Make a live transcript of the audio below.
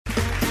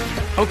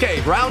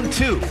Okay, round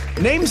two.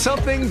 Name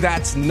something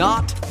that's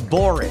not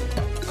boring.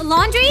 A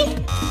laundry?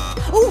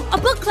 Ooh, a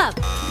book club.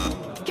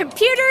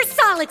 Computer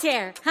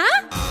solitaire,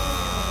 huh?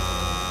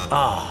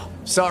 Ah,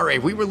 sorry,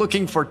 we were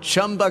looking for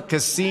Chumba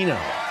Casino.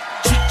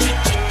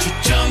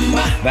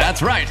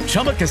 That's right.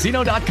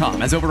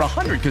 ChumbaCasino.com has over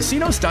 100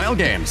 casino-style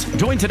games.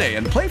 Join today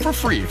and play for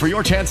free for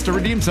your chance to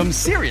redeem some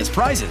serious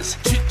prizes.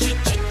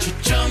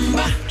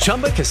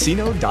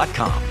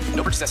 ChumbaCasino.com.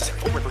 No purchase necessary.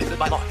 Void where prohibited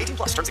by law. 18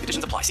 plus. Terms and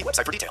conditions apply. See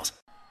website for details.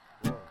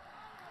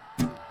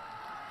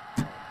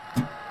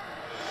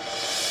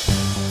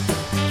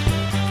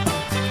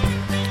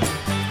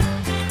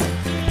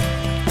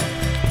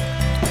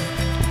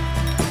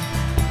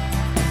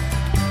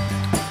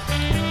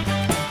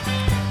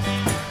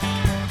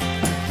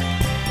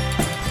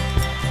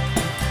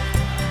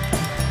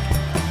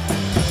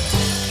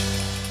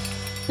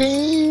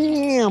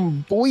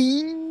 Damn, boy.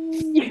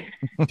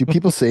 Do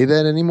people say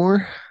that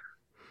anymore?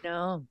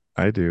 No.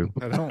 I do.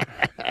 I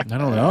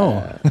don't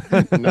know.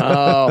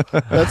 No,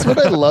 that's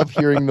what I love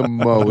hearing the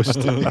most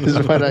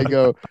is when I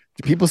go,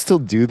 do people still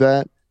do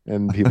that?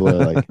 And people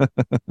are like,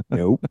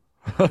 nope.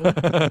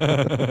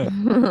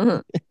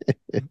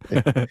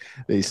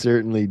 They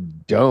certainly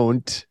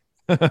don't.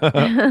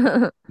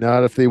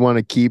 Not if they want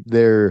to keep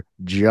their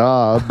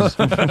jobs.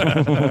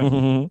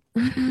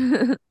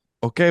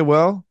 Okay,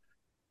 well,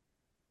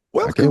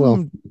 welcome Okay,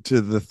 well.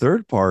 to the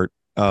third part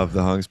of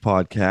the Hunks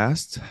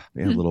podcast.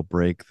 We had a little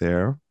break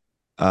there.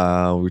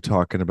 We're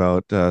talking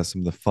about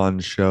some of the fun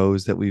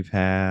shows that we've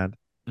had.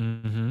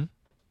 Mm-hmm.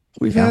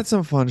 We've had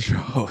some fun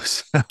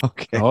shows.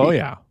 Okay. Oh,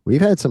 yeah.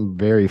 We've had some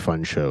very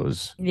fun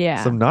shows.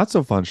 Yeah. Some not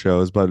so fun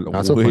shows, but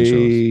Not so fun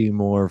way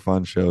more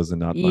fun shows than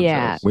not fun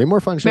Yeah. shows. Way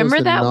more fun shows. Remember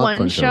than that not one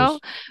fun show? shows.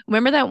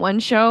 Remember that one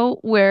show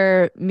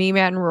where me,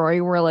 Matt, and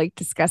Rory were like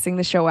discussing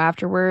the show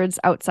afterwards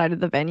outside of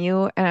the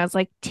venue? And I was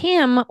like,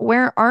 Tim,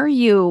 where are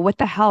you? What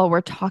the hell?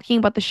 We're talking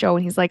about the show.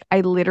 And he's like,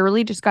 I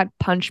literally just got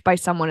punched by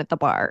someone at the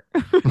bar.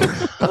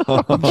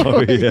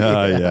 Oh,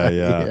 yeah.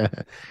 Yeah,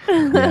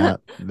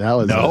 that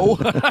was No,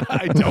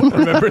 I don't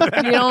remember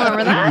that. You don't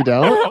remember that? You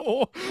don't?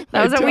 No,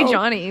 That was I at Wee don't.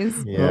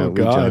 Johnny's. Yeah, Oh, we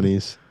God.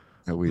 Johnny's.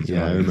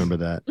 Yeah, I remember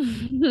that.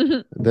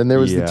 Then there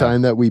was the Yeah.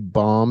 time that we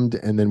bombed,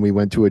 and then we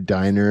went to a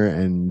diner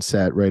and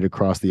sat right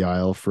across the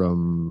aisle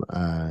from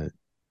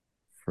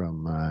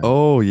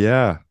Oh,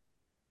 yeah.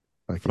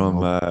 fucking from,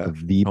 all the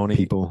Veep Tony-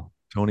 people.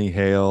 Tony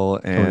Hale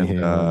Tony and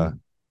Hale.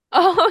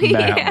 Oh,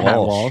 Matt yeah.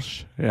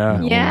 Walsh. Yeah.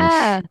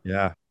 Matt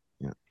Yeah.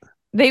 yeah,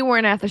 They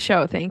weren't at the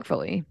show,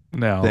 thankfully.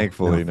 No.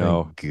 thankfully,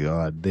 no. Thank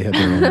God, they had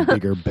their own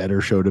bigger,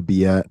 better show to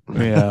be at.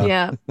 Yeah.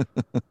 Yeah.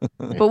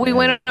 But we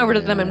went over to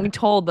them and we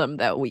told them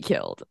that we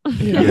killed.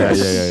 Yeah.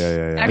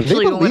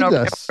 Actually, we went believed over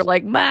there, us. we're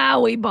like,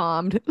 we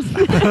bombed.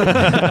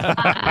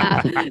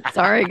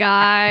 Sorry,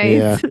 guys.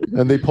 Yeah,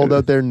 and they pulled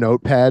out their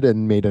notepad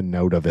and made a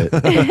note of it.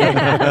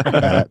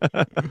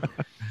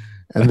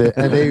 and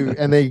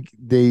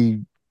they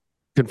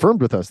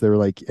confirmed with us. They were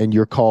like, "And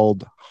you're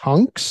called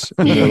Hunks?"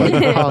 And they're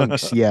like,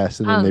 "Hunks, yes."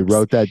 And then they Hunks.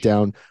 wrote that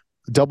down,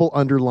 double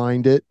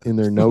underlined it in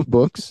their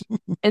notebooks,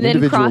 And then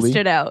crossed individually.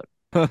 it out.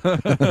 and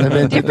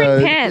then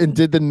Different pen.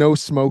 did the no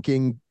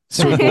smoking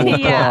circle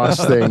Yeah.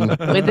 cross thing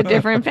With a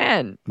different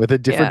pen. with a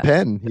different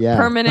pen. Yeah.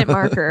 Permanent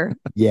marker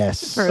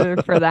Yes.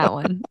 for that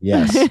one.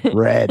 Yes.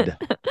 Red.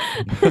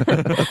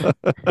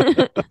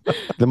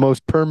 The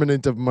most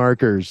permanent of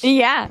markers.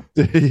 Yeah.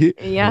 You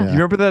Yeah.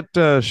 remember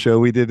that show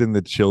we did in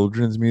the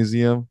Children's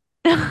Museum?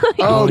 Oh,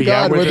 Oh,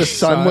 yeah, God, where the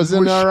sun was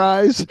in our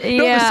eyes. No, the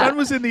Yeah. sun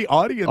was in the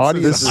audience.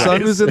 The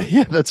sun was in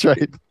Yeah, that's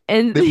right.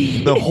 And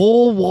the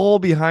whole wall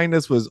behind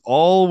us was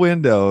all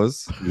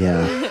windows,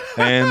 Yeah.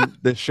 and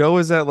the show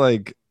is at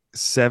like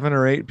 7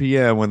 or 8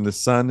 p.m. when the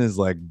sun is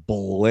like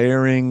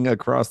blaring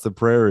across the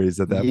prairies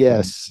at that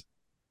Yes.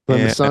 When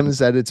the And- sun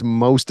is at its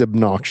most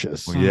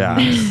obnoxious. point. Yeah.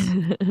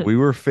 We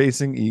were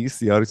facing east,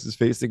 the audience was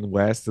facing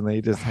west, and they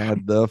just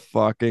had the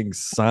fucking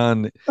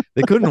sun.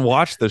 They couldn't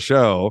watch the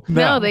show,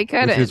 no, they which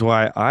is couldn't.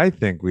 why I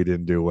think we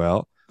didn't do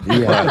well.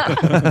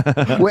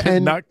 Yeah. Well,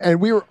 and, Not- and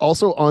we were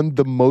also on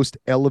the most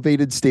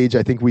elevated stage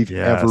I think we've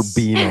ever Yes.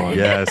 been on.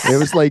 Yes. It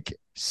was like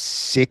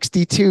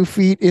 62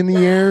 feet in the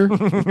air.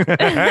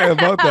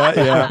 About that,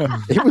 yeah.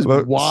 It was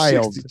About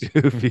wild.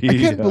 62 feet. I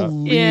can't yeah.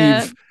 believe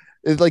Yeah.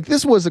 it's like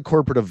this was a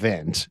corporate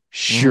event,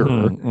 sure.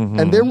 Mhm, mhm.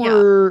 And there Yeah.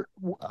 were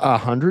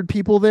 100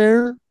 people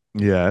there.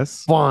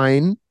 Yes.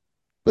 Fine.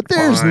 But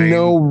there's Fine.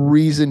 no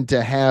reason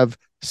to have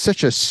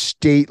such a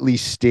stately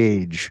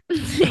stage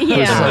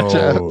Yeah. such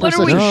a, No. for What are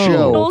such we, a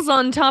show. Beatles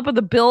on top of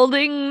the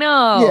building?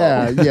 No.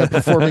 Yeah,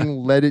 performing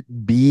Let It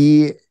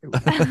Be in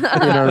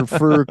our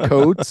fur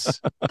coats.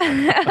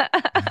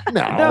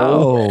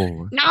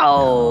 No.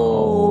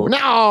 No.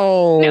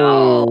 No.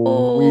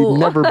 No. We've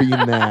never been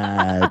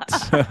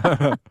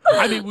that.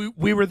 I mean,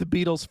 we were the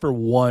Beatles for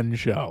one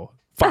show.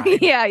 Fine.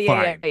 Yeah.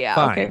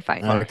 Fine, Okay,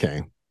 fine.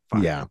 Okay.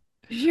 Fine. Yeah.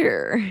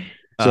 Sure.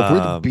 So if we're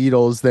the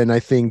Beatles, then I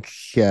think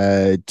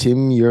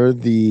Tim, you're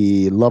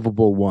the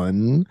lovable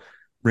one.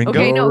 Ringo.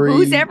 Okay, no,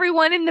 who's Rory-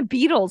 everyone in the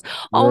Beatles?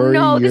 Oh Rory,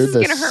 no, this you're is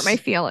the gonna hurt my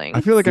feelings.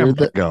 I feel like You're I'm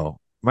the- Ringo.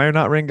 Am I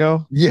not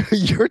Ringo? Yeah,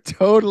 you're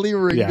totally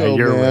Ringo,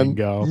 you're man.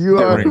 Ringo. You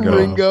You're are Ringo.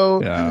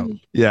 Ringo, Yeah.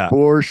 Yeah.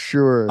 for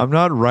sure. I'm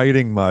not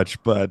writing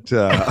much, but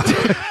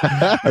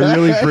I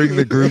really bring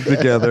the group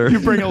together. You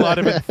bring a lot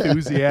of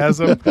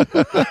enthusiasm. And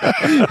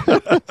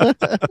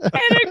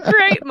a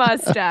great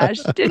mustache.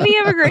 Didn't he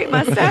have a great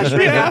mustache,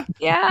 Ringo?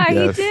 Yeah, he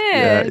Yes.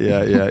 did.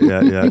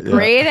 Yeah.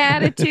 Great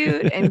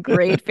attitude and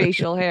great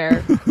facial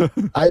hair.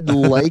 I'd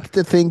like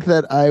to think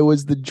that I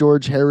was the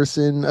George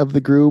Harrison of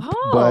the group,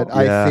 but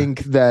Oh. Yeah. I think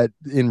that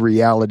in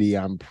reality,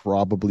 I'm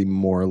probably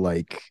more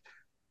like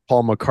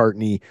Paul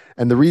McCartney.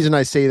 And the reason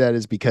I say that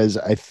is because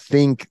I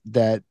think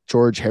that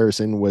George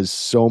Harrison was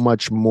so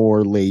much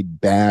more laid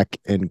back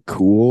and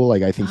cool.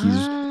 Like I think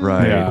he's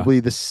Right. Yeah. probably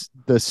the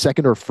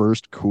second or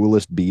first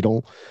coolest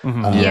Beatle.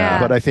 Mhm. Yeah.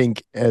 But I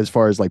think as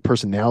far as like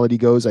personality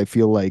goes, I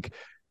feel like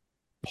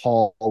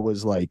Paul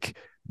was like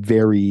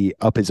very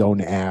up his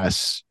own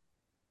ass,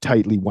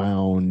 tightly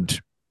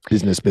wound,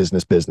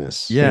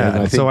 business. Yeah. And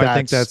I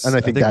think that's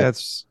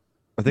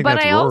I think But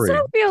that's I Rory.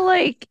 also feel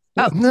like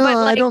no, but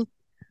like,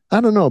 I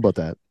don't know about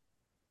that.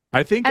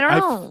 I think I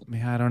don't know.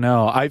 I don't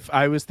know.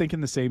 I was thinking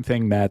the same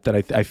thing, Matt.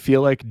 That I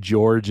feel like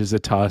George is a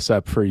toss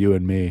up for you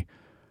and me.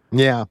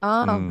 Yeah.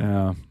 Oh. Mm.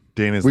 Yeah.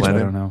 Dana's Which I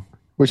Lennon. don't know.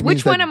 Which means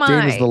Which one that am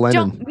Dana's I? the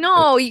Lennon.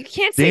 No, you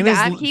can't say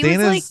that. He was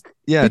like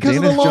yeah, Because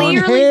Dana's of the long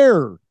John. clearly-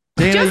 hair.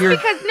 Dana, just you're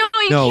because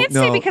you No, can't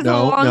no, say because no,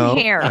 of long no.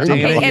 hair. Dana,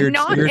 Okay, you're- and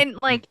not you're- and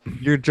like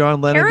you're John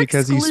Lennon Hair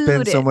because he spent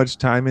so excluded. much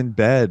time in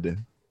bed.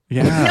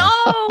 Yeah. no.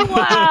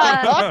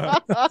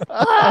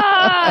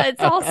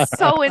 It's all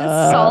so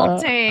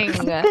insulting.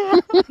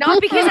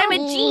 Not because I'm a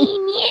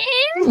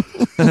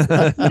genius.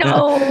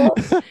 No.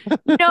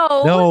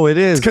 No, it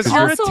is Because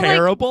you're Also, a like-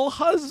 terrible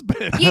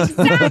husband.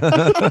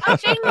 Exactly.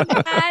 Watching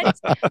that,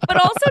 but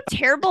also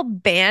terrible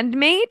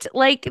bandmate.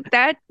 Like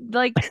that,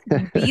 like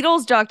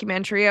Beatles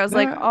documentary. I was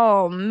like,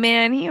 oh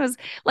man, he was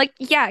like,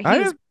 yeah, he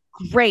was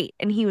great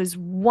and he was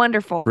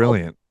wonderful,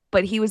 brilliant.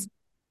 but he was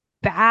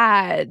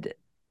bad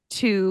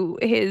to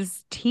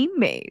his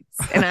teammates,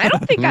 and I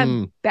don't think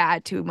I'm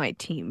bad to my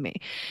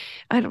teammate.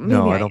 I don't. Maybe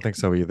No, I am. don't think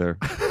so either.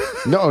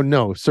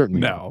 No, certainly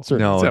No. not.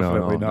 Certainly No,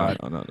 Definitely no,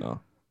 not.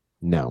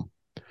 no.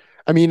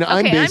 I mean,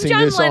 I'm Okay, basing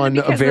John this Lennon on a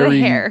because of the very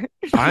hair.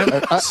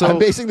 I'm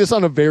basing this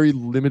on a very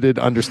limited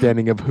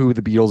understanding of who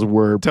the Beatles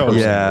were.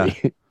 Totally.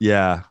 Personally.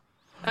 Yeah.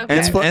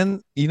 Okay.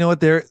 And you know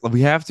what?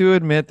 We have to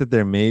admit that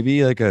there may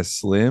be like a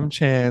slim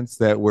chance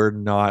that we're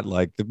not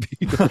like the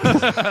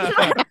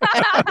Beatles.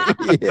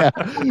 Yeah,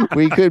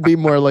 we could be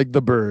more like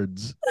the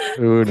Birds.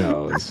 Who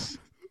knows?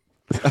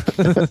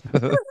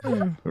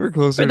 We're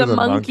closer Or to the the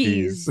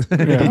monkeys.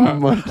 Yeah.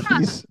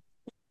 Monkeys.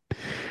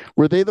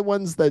 Were they the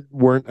ones that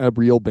weren't a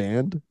real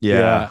band?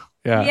 Yeah.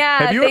 Yeah,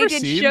 Have you they ever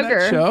did seen Sugar.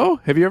 that show?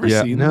 Have you ever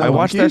Yeah. seen No. the I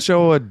watched that Monkeys?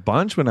 show a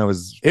bunch when I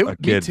was a Me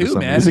kid. for too, some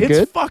man. Is it It's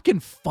good? fucking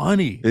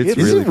funny. It's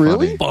Is really it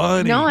really?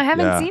 funny. No, I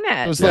haven't Yeah. seen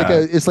it. It's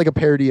Yeah. like a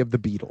parody of the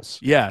Beatles.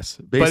 Yes,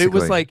 but it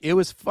was Basically. like it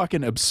was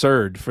fucking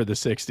absurd for the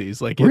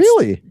 '60s. Like, it's,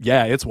 Really?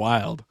 Yeah, it's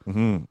wild.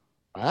 Mhm.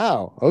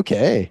 Wow.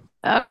 Okay.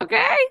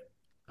 Okay,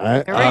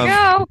 I, there we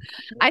go.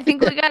 I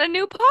think we got a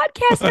new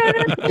podcast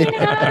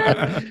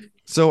owner.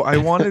 So I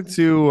wanted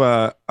to.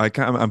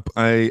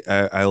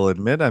 I'll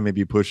admit I may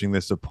be pushing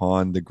this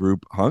upon the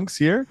group Hunks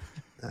here,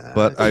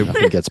 but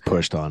nothing gets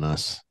pushed on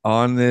us.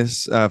 on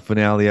this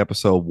finale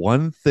episode,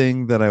 one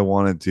thing that I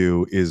want to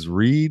do is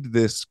read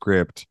this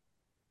script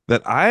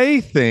that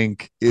I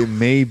think it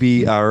may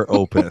be our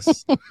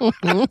opus.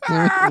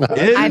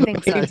 I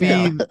think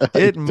so,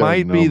 It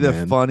might be the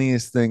man.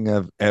 funniest thing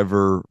I've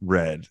ever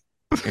read,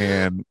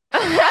 and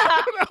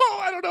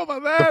I don't know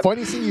about The that.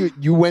 funniest thing,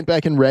 you went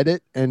back and read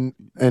it and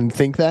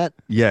think that?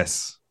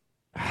 yes,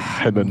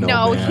 I don't know.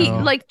 No, man. he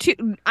like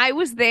I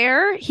was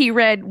there. He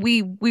read.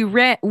 We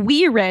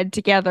read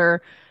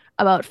together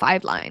about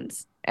 5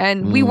 lines,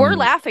 and we were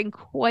laughing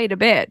quite a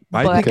bit.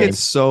 I But think Okay. it's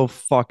so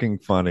fucking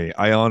funny.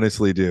 I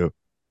honestly do.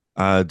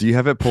 Do you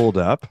have it pulled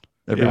up,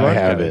 I everyone? I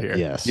have got it. it here.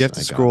 Yes. You have I to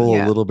got scroll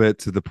Yeah. a little bit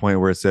to the point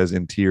where it says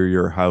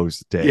interior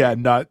house day. Yeah,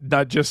 not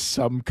just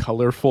some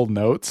colorful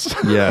notes.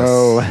 Yes.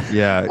 Oh.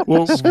 Yeah.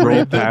 We'll Scroll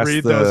read past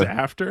those the-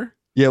 after.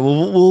 Yeah.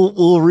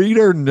 We'll read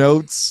our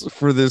notes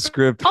for this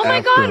script. oh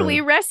my god, after.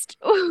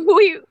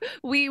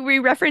 we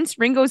referenced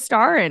Ringo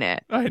Starr in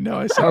it. I know.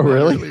 I saw Oh, that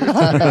really?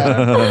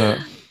 earlier.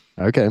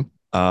 Okay.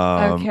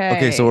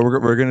 Okay. So what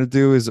we're gonna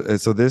do is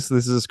so this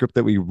is a script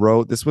that we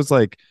wrote. This was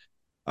like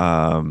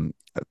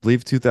I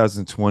believe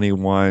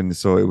 2021.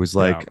 So it was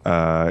like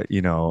a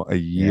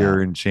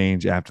year and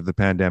change after the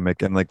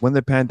pandemic. And like when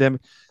the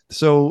pandemic,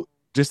 so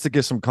just to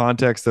give some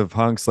context of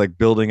Hunks, like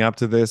building up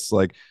to this,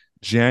 like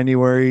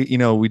January,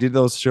 we did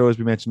those shows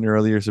we mentioned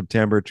earlier,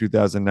 September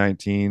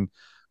 2019.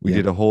 We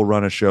did a whole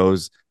run of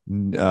shows.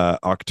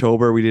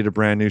 October, we did a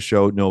brand new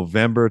show.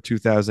 November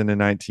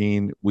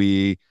 2019,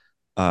 we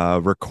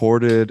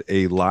recorded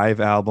a live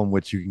album,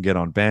 which you can get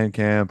on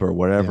Bandcamp or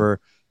whatever.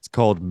 It's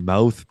called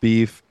Mouth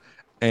Beef.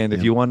 And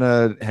if you want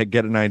to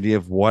get an idea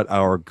of what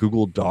our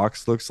Google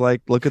Docs looks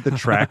like, look at the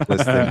track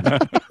listing.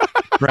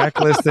 track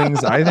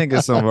listings, I think,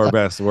 is some of our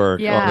best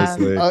work.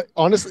 Yeah.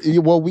 Honestly,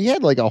 well, we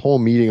had like a whole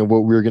meeting of what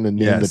we were going to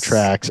name the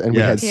tracks, and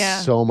we had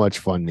so much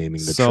fun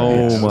naming the tracks.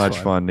 So much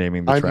fun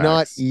naming the tracks. I'm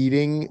not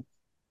eating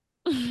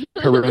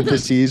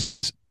parentheses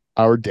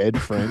our dead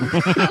friend.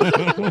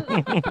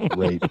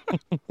 Great,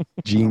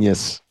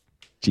 genius.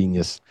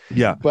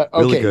 Yeah, but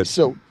okay, really good.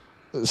 So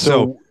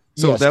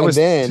yes, that was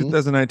then,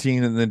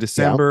 2019, and then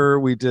December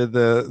we did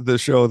the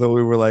show that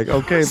we were like,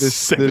 okay, this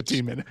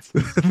 17 minutes.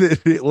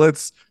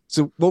 Let's.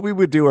 So what we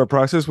would do, our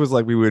process was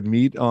like we would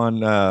meet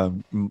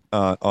on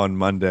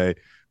Monday.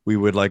 We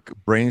would like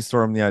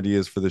brainstorm the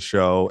ideas for the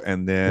show,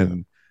 and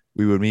then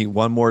we would meet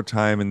one more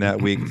time in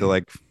that week to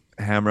like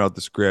hammer out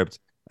the script.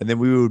 And then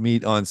we would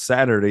meet on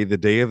Saturday, the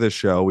day of the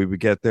show. We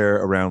would get there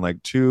around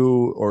like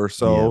 2 or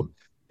so,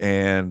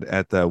 and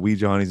at the Wee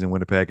Johnny's in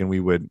Winnipeg, and we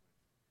would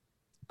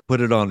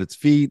put it on its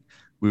feet.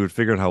 We would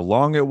figure out how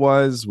long it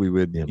was. We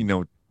would,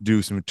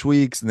 do some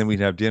tweaks, and then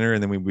we'd have dinner,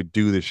 and then we would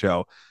do the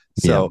show.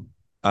 So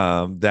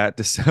that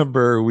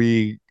December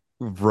we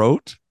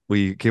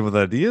came with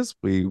ideas,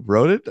 we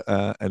wrote it,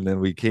 and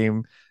then we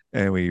came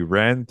and we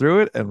ran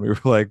through it, and we were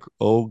like,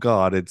 oh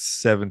God, it's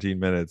 17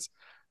 minutes.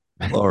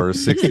 Or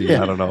 60,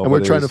 I don't know. And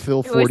we're trying to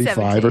fill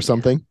 45 or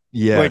something.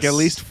 Yeah, like at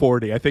least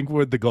 40. I think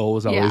the goal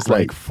was always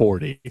like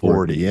 40.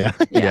 40, yeah.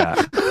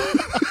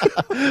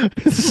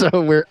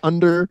 So we're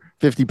under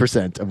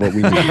 50% of what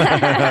we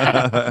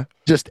need.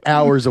 Just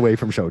hours away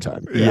from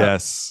showtime.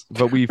 Yes,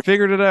 but we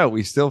figured it out.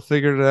 We still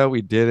figured it out.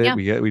 We did it.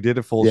 We did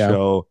a full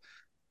show.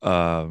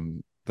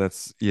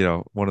 That's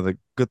one of the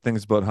good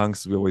things about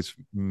Hunks. We always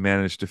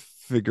managed to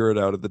figure it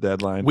out at the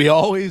deadline. We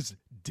always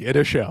did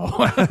a show.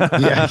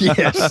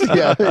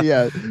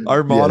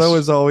 Our motto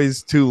is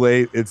always too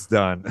late, it's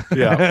done.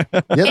 That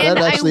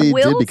actually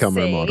did become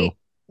our motto.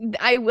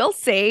 I will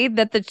say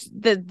that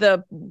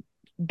the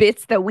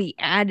bits that we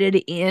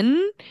added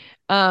in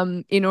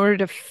order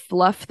to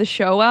fluff the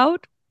show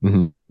out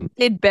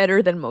did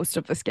better than most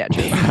of the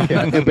sketches.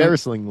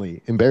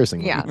 Embarrassingly.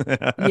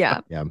 Yeah.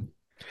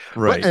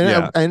 Right.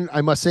 And I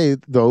must say,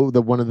 though,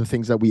 that one of the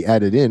things that we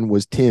added in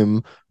was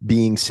Tim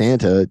being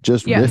Santa,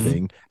 just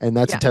riffing. And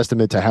that's a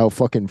testament to how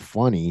fucking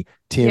funny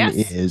Tim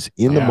is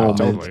in the moment.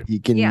 Totally. He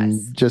can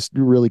just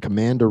really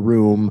command a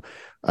room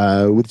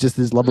with just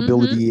his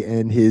lovability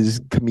and his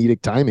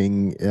comedic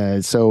timing.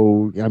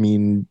 So, I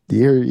mean,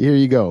 here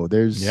you go.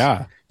 There's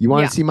You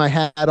want to see my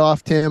hat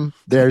off, Tim?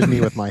 There's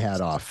me with my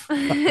hat off.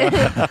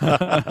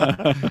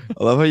 I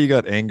love how you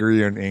got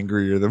angrier and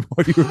angrier the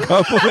more you were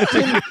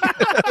complimenting.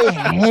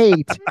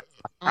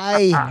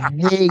 I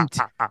hate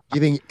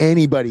giving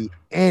anybody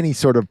any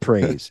sort of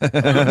praise. It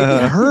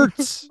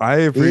hurts. I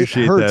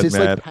appreciate that, it's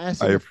Matt. Like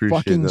passing I appreciate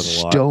fucking that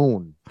a lot.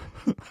 Stone.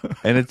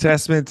 And a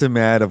testament to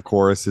Matt, of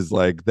course, is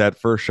like that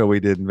first show we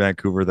did in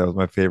Vancouver. That was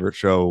my favorite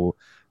show.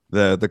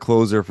 The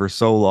closer for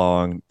so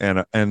long,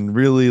 and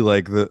really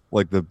like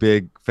the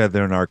big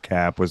feather in our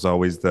cap was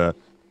always the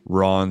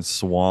Ron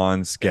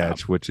Swan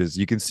sketch, which is,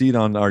 you can see it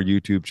on our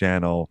YouTube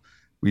channel.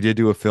 We did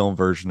do a film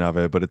version of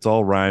it, but it's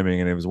all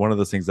rhyming, and it was one of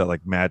those things that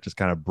like Matt just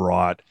kind of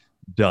brought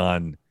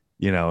done,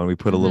 and we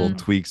put a little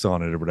tweaks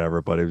on it or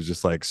whatever, but it was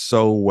just like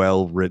so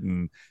well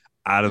written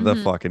out of the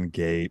fucking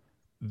gate.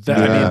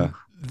 I mean,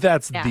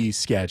 that's the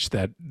sketch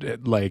that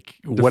like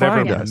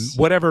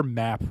whatever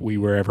map we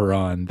were ever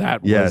on,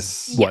 that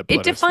was what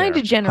it defined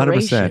a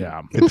generation.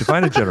 100%. It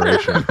defined a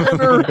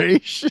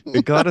generation.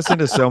 It got us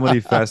into so many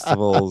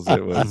festivals.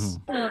 It was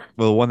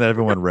the one that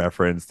everyone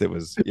referenced. It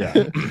was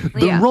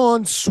the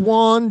Ron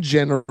Swan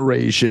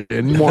generation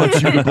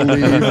wants you to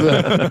believe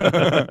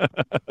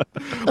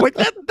like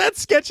that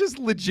sketch has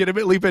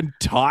legitimately been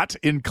taught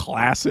in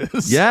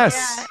classes.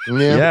 Yes.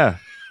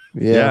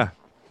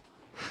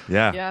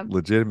 Yeah,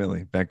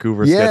 legitimately.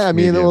 Vancouver. Yeah, I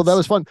mean, well, that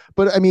was fun.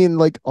 But I mean,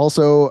 like,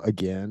 also,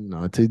 again,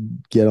 not to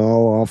get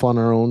all off on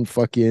our own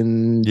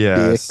fucking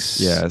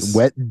dicks,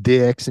 wet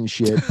dicks and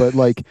shit, but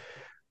like,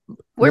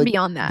 we're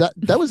beyond that.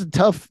 That was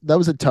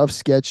a tough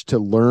sketch to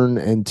learn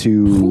and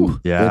to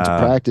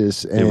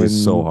practice. And it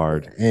was so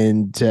hard.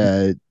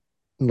 And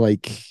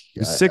like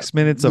 6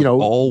 minutes of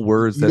all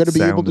words that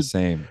sound the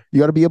same. You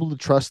got to be able to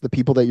trust the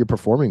people that you're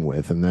performing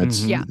with, and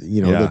that's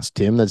that's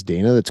Tim, that's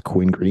Dana, that's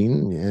Quinn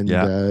Green, and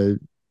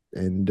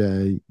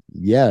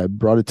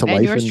brought it to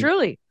life. Yours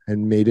truly,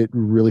 and made it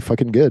really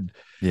fucking good.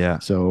 Yeah.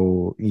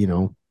 So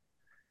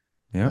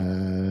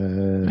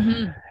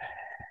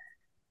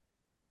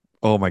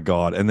oh my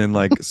God, and then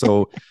like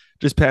so,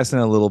 just passing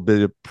a little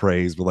bit of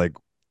praise, but like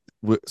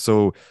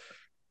so.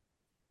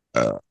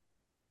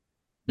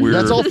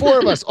 That's all four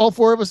of us. All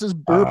four of us is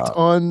burped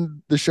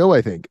on the show,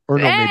 I think. Or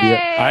no, maybe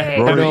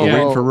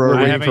waiting for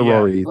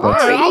Rory.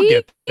 I'll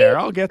get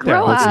there.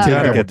 Let's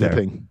get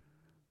there.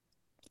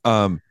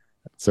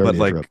 Sorry but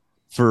like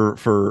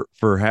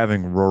for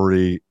having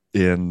Rory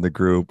in the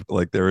group,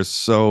 like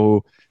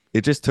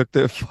it just took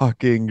the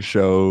fucking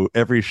show,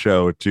 every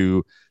show,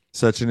 to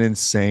such an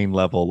insane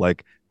level.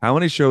 Like, how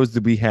many shows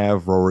did we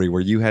have, Rory,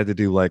 where you had to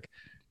do like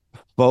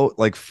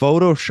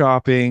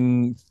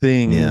photoshopping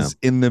things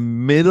in the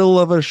middle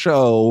of a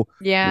show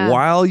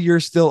while you're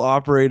still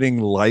operating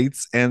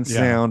lights and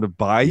sound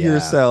by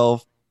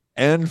yourself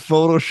and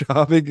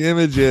photoshopping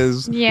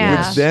images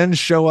which then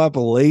show up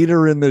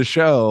later in the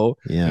show.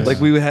 Like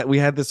we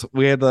had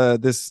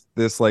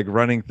this like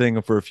running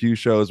thing for a few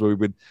shows where we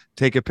would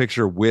take a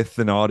picture with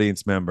an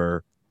audience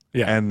member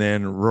and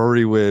then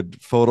Rory would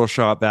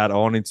Photoshop that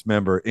audience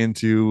member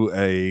into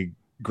a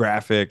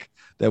graphic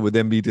that would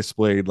then be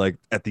displayed like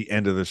at the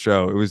end of the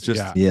show. It was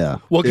just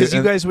well, because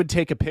you guys would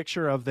take a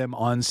picture of them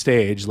on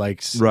stage,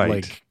 like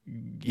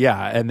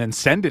and then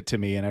send it to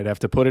me, and I'd have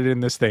to put it in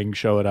this thing,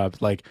 show it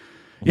up, like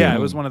it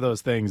was one of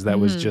those things that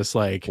was just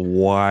like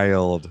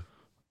wild.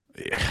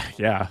 It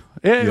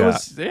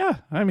was.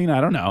 I mean,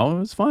 I don't know. It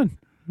was fun.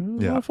 It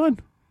was a lot of fun.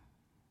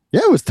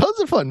 Yeah, it was tons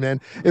of fun,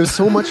 man. It was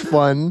so much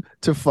fun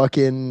to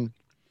fucking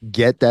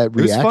get that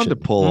reaction. It was fun to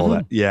pull all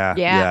that.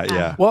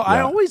 Yeah. Well,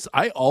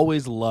 I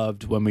always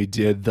loved when we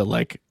did the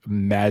like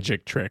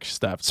magic trick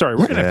stuff. Sorry,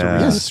 we're gonna have to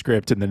read the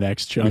script in the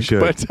next chunk.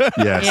 But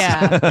maybe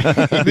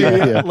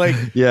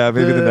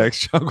the next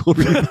chunk will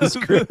read the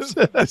script.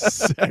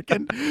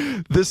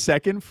 the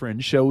second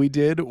Fringe show we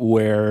did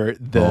where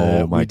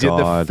we did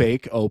the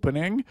fake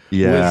opening.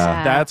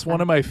 That's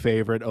one of my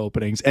favorite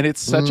openings, and it's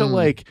such a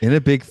like in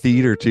a big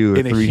theater too,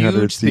 a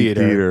 300-seat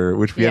theater,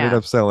 which we ended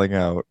up selling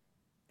out.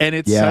 And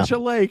it's such a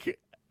like,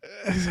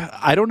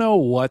 I don't know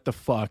what the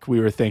fuck we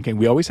were thinking.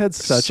 We always had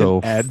such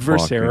an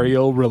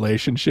adversarial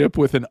relationship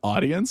with an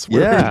audience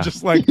where we were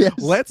just like,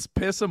 let's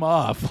piss them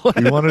off.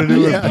 We wanted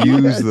to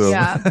abuse them.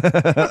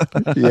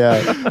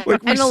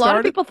 Like and a lot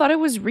of people thought it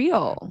was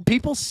real.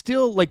 People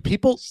still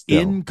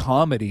in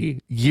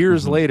comedy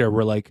years later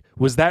were like,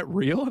 was that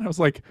real? And I was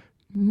like,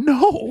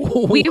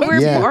 no. We were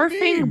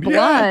barfing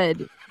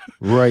blood.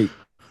 Right.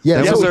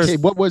 Yeah. So,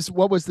 what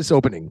was this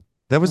opening?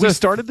 We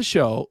started the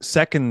show.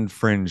 Second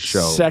Fringe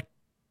show. Second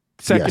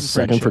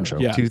Fringe show.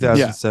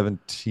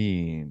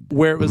 2017.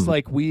 Where it was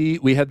like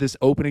we had this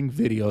opening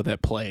video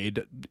that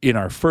played in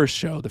our first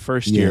show, the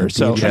first year.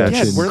 So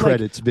again, we're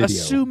like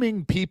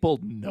assuming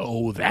people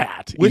know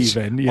that. Which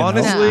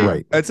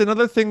honestly, it's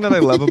another thing that I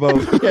love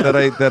about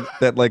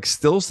that like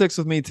still sticks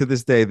with me to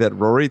this day that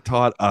Rory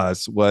taught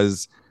us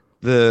was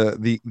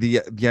the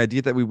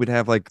idea that we would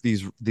have like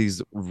these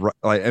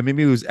like, and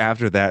maybe it was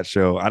after that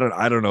show. I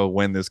don't know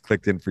when this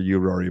clicked in for you,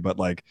 Rory, but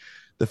like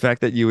the fact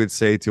that you would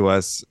say to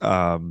us,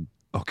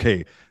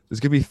 okay,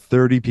 there's gonna be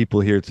 30 people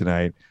here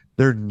tonight.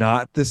 They're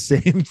not the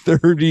same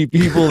 30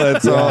 people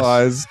that saw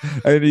us,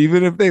 and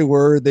even if they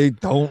were, they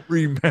don't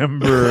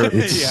remember.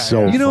 It's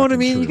so you know what I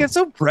mean. True. You get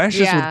so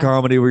precious with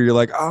comedy where you're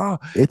like,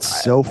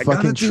 it's so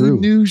fucking true.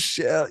 New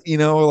shit, like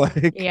no.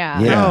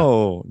 Yeah,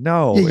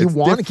 you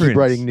want to keep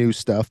writing new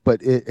stuff, but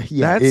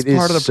that's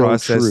part of the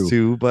process true.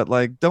 too. But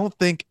like, don't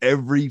think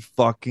every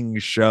fucking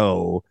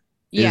show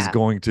is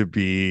going to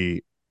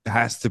be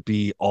has to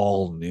be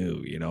all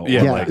new.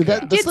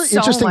 That's the so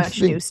interesting much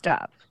thing. new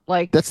stuff.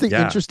 Like that's the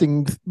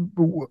interesting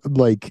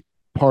like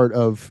part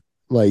of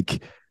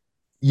like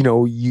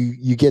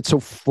you get so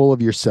full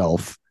of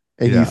yourself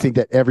and you think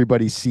that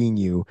everybody's seen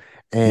you,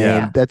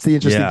 and that's the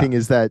interesting thing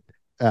is that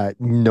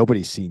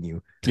nobody's seen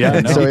you.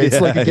 So it's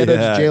like a get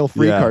out of jail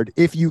free card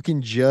if you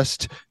can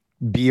just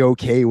be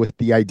okay with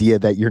the idea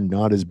that you're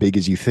not as big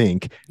as you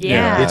think.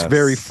 It's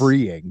very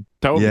freeing.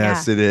 Totally.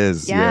 Yes, it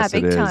is. Yeah, yes,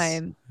 big it is.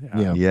 time.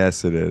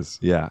 Yes, it is.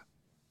 Yeah.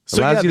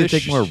 So allows you to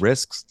take more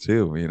risks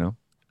too,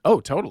 Oh,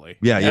 totally.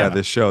 Yeah.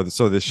 This show.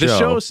 So the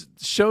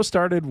show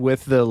started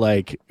with the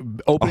like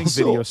opening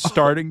video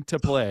starting to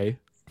play.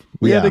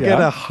 We had to get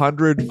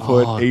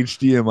 100-foot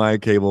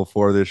HDMI cable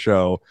for the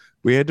show.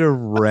 We had to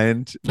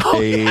rent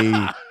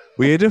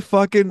we had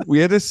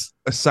to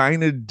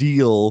assign a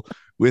deal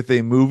with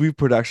a movie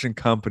production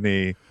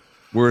company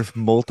worth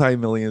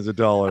multi-millions of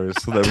dollars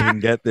so that we can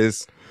get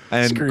this.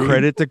 And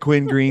credit to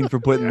Quinn Green for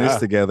putting this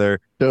together.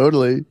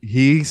 Totally.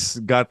 He's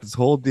got this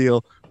whole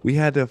deal. We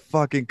had to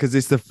because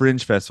it's the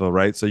Fringe Festival,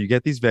 right? So you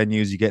get these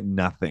venues, you get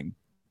nothing.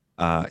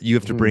 You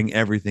have to bring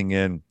everything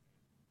in.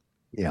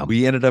 Yeah.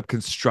 We ended up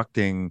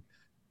constructing,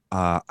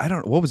 I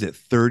don't know, what was it,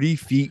 30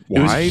 feet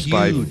wide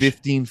by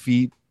 15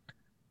 feet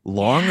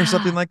long or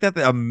something like that?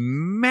 A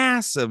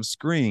massive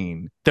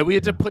screen. That we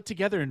had to put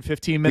together in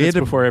 15 minutes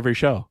before every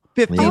show.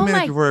 15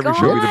 minutes before every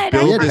show. We had to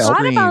build the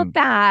screen, about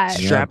that.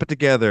 strap it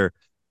together,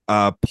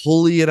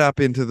 pulley it up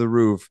into the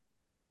roof.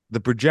 The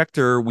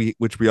projector,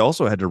 which we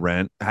also had to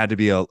rent, had to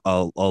be a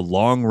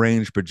long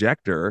range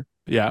projector.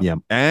 Yeah.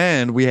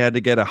 And we had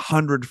to get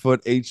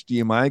 100-foot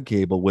HDMI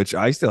cable, which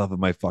I still have in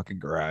my fucking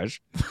garage.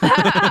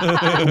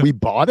 We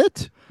bought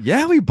it?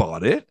 Yeah, we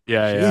bought it.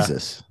 Yeah.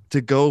 Jesus.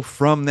 To go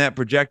from that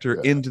projector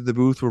into the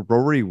booth where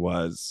Rory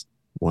was.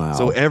 Wow.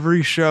 So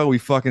every show we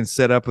fucking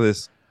set up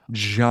this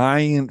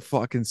giant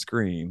fucking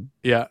screen.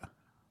 Yeah.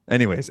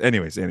 Anyways.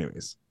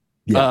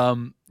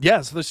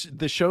 Yeah. So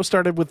the show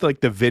started with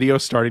like the video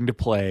starting to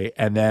play,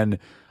 and then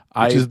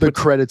which is the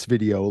credits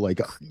video,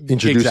 like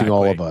introducing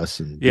all of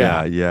us. And,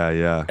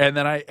 yeah. And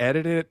then I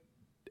edited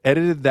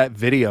edited that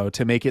video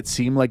to make it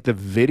seem like the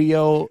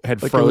video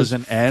had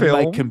frozen and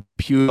my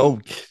computer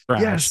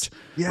crashed.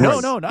 No,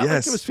 not like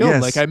it was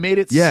filmed. Like I made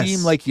it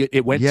seem like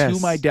it went to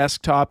my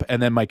desktop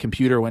and then my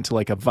computer went to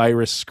like a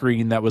virus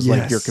screen that was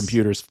like your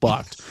computer's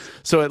fucked.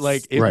 So it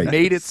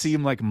made it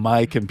seem like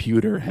my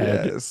computer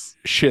had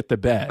shit the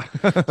bed.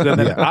 So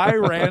then I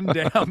ran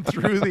down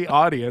through the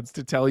audience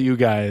to tell you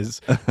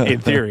guys, in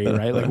theory,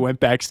 right? Like went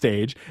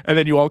backstage, and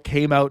then you all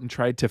came out and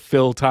tried to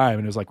fill time,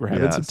 and it was like we're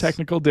having some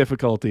technical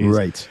difficulties,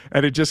 right?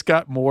 And it just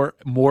got more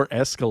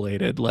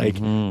escalated.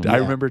 Like I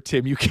remember,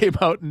 Tim, you came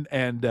out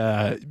and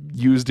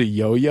used a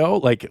yo-yo,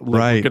 like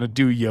we're gonna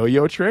do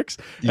yo-yo tricks,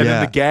 and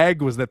then the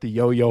gag was that the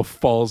yo-yo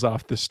falls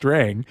off the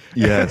string.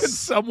 Yes, and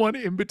someone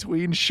in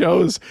between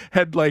shows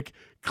had like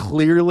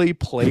clearly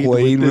played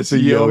with this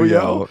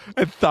yo-yo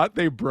and thought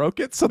they broke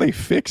it, so they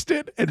fixed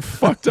it and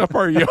fucked up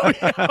our yo-yo.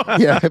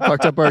 Yeah, it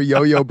fucked up our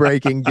yo-yo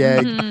breaking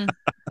gag.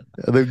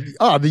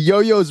 The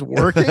yo-yo's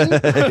working.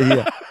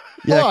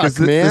 Because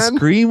the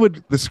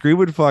screen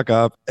would fuck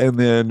up, and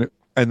then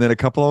a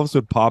couple of us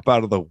would pop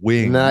out of the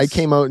wings. And then I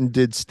came out and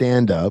did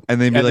stand up,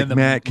 and then be like,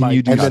 Matt, can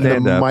you do stand up? And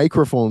then the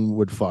microphone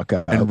would fuck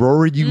up. And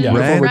Rory,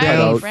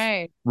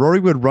 Rory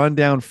would run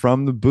down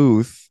from the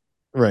booth.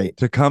 Right.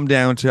 To come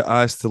down to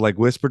us to like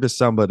whisper to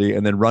somebody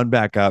and then run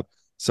back up.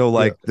 So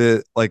like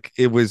it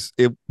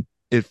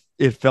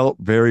felt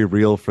very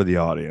real for the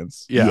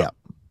audience. Yeah.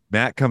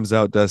 Matt comes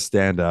out, does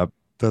stand up,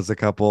 does a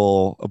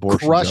couple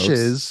abortion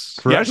crushes.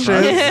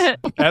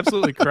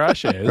 Absolutely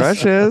crushes.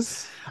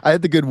 Crushes. I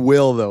had the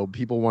goodwill though.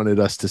 People wanted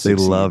us to succeed.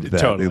 They loved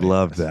that. Totally. They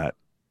loved that.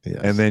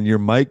 Yes. And then your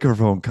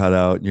microphone cut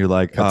out and you're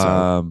like,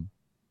 Tim,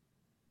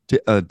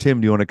 do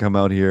you want to come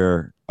out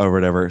here or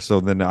whatever?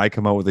 So then I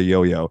come out with a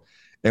yo-yo.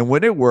 And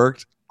when it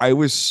worked, I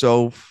was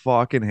so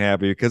fucking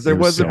happy because there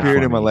was a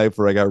period in my life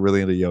where I got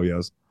really into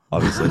yo-yos,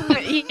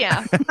 obviously.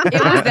 Yeah, it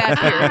was that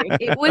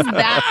period. It was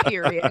that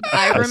period.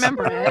 I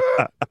remember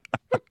it.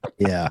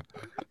 Yeah.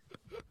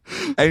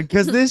 And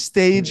because this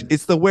stage,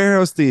 it's the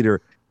Warehouse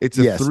Theater. It's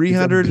a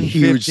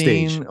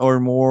 315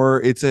 or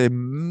more. It's a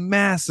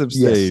massive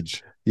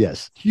stage.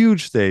 Yes.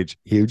 Huge stage.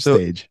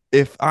 Stage.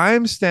 If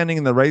I'm standing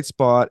in the right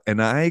spot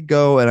and I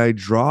go and I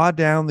draw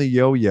down the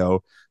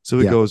yo-yo, so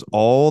it goes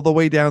all the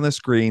way down the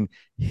screen,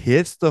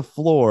 hits the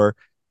floor,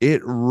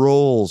 it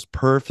rolls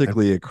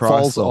perfectly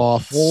across the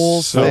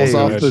whole stage.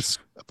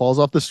 Falls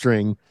off the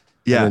string.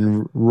 Yeah. And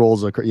then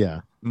rolls across. Yeah.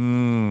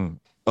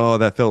 Oh,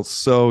 that felt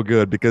so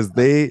good because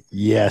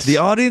the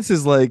audience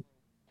is like,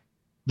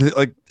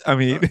 I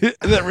mean,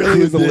 that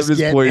really is the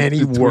limit point.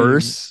 Any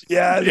worse?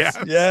 Yes.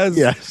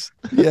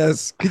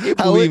 Can you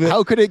believe it?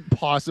 How could it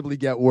possibly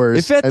get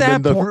worse? If at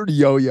that point,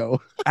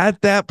 yo-yo.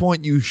 At that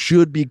point, you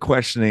should be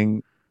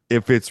questioning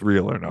if it's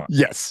real or not.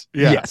 Yes.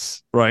 Yeah.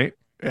 Yes. Right?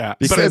 Yeah.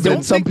 Because but I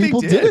don't some people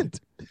didn't.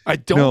 I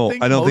don't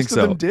think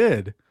so. Of them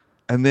did.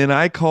 And then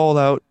I called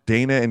out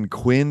Dana and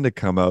Quinn to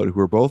come out, who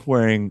were both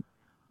wearing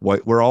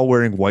white. We're all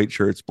wearing white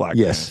shirts, black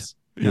pants.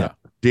 Yeah.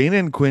 Dana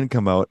and Quinn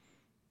come out.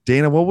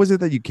 Dana, what was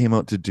it that you came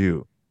out to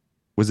do?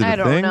 Was it I a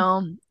don't thing?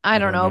 know. I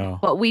don't know.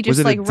 But we just was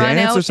it like a run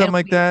dance out or something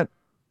like that.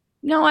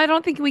 No, I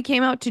don't think we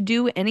came out to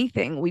do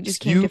anything. We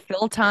just came to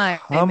fill time.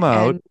 Come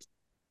out,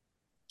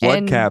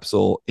 blood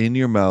capsule in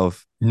your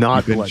mouth.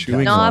 Not blood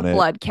capsule. Not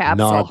blood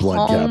capsule. Not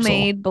blood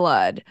homemade capsule.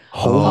 blood.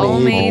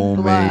 Homemade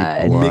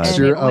blood.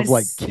 Mixture of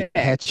like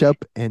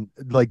ketchup and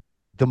like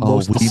the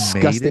most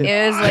disgusting.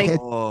 It was like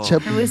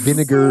ketchup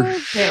vinegar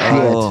shit.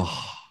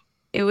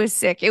 It was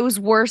sick. It was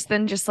worse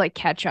than just like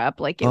ketchup.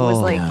 Like it was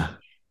like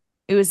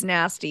it was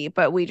nasty,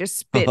 but we just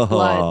spit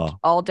blood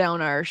all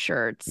down our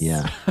shirts.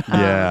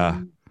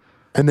 Yeah.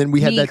 And then we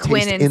had that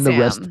Quinn taste in the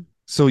rest.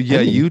 So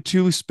you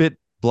two spit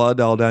blood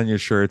all down your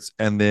shirts,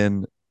 and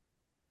then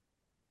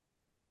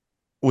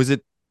was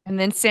it? And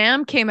then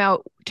Sam came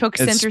out, took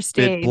center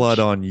stage, spit blood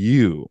on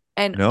you,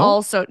 and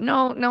also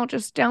no,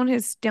 just down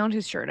his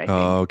shirt. I think.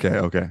 Oh,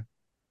 okay.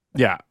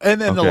 Yeah, and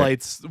then the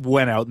lights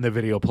went out and the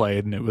video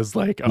played, and it was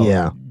like,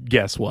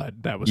 guess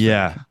what? That was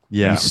fake.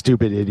 You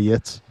stupid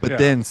idiots. But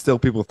then still,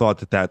 people thought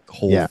that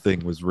whole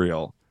thing was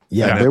real.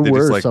 Yeah, there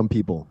were some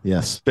people.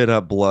 Yes, spit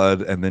up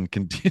blood and then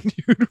continued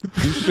with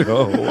the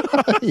show.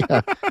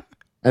 Yeah.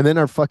 And then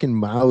our fucking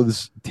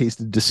mouths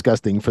tasted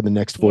disgusting for the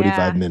next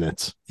 45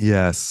 minutes.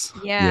 Yes.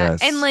 Yeah. Yes.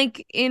 And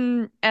like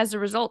as a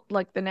result,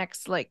 like the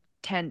next like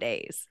 10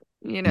 days,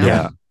 you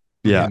know?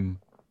 Yeah.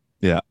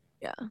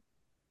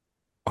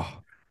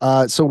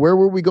 Oh. So where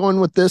were we going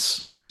with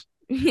this?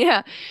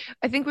 Yeah.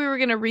 I think we were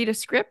going to read a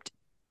script.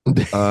 We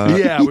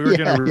were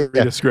going to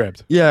read a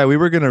script. Yeah, we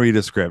were going to read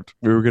a script.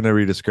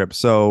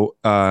 So,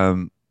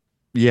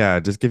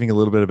 just giving a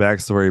little bit of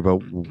backstory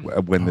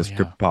about when the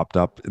script popped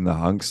up in the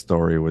HUNKS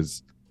story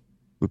was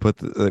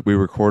we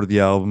recorded the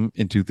album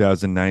in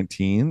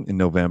 2019 in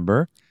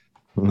November.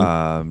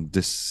 Mm-hmm.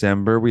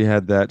 December we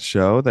had that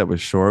show that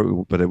was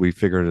short, but we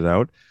figured it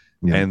out.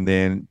 Yeah. And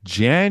then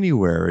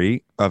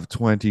January of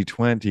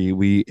 2020,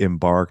 we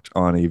embarked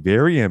on a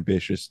very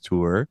ambitious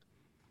tour.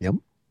 Yep.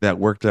 That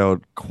worked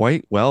out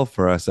quite well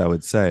for us, I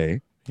would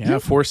say. Yeah,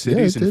 4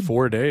 cities in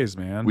 4 days,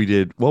 man. We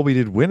did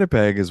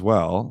Winnipeg as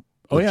well.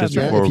 Oh yeah, if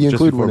you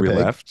include Winnipeg,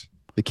 we left.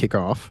 The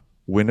kickoff.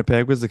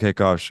 Winnipeg was the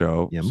kickoff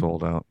show. Yep.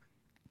 Sold out.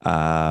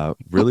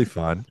 Really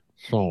fun.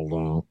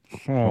 Sold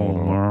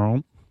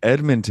out.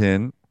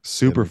 Edmonton,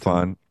 super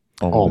fun.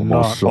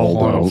 Almost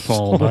sold out.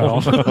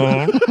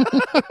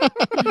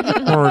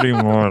 Pretty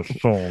much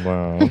sold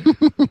out.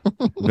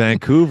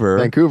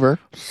 Vancouver,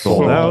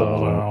 sold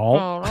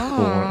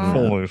out.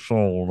 Fully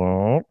sold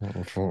out.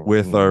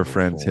 With our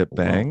friends Hip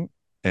Bang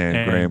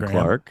and Graham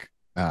Clark.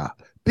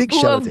 Big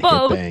shout out to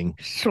Hip Bang.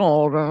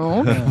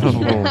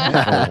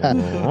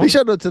 Big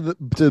shout out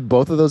to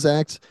both of those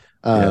acts.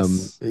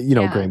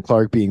 Graham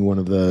Clark being one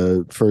of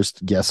the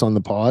first guests on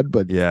the pod,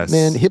 but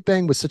man, Hip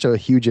Bang was such a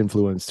huge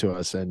influence to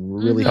us and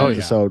really helped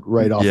us out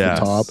right off the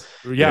top.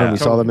 Yeah, and we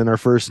saw them in our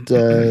first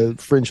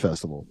Fringe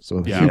Festival.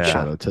 So huge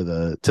shout out to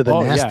the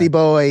Nasty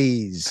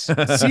Boys.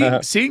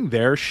 Seeing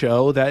their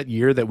show that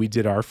year that we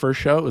did our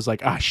first show, it was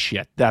like,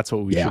 shit, that's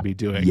what we should be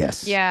doing.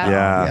 Yes.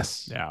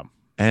 Yes.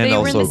 And they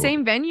were in the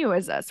same venue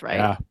as us,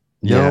 right?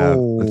 Yeah,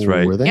 that's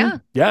right. Were they?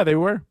 Yeah, they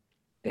were.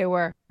 I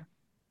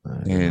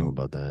don't know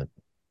about that.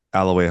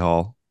 Alloway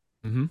Hall.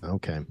 Mm-hmm.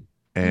 Okay.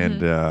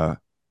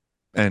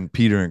 And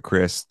Peter and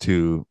Chris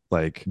too.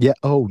 Like big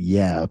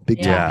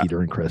time Peter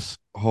and Chris.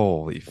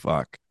 Holy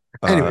fuck.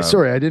 Anyway,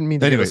 sorry, I didn't mean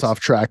to get us off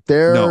track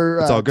there. No,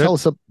 it's all good.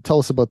 Tell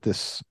us about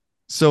this.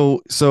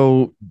 So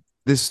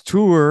this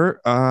tour,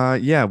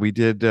 we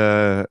did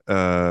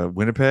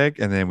Winnipeg,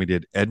 and then we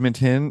did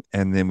Edmonton,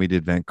 and then we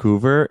did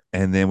Vancouver,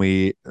 and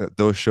then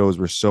those shows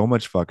were so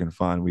much fucking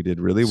fun. We did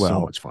really well. So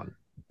much fun.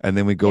 And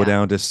then we go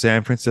down to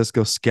San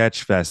Francisco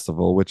Sketch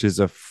Festival, which is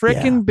a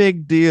freaking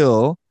big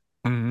deal.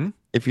 Mm-hmm.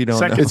 If you don't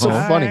know. It's so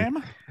funny.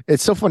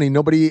 It's so funny.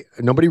 Nobody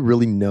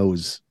really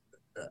knows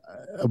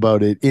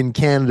about it in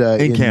Canada.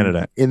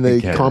 In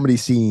the comedy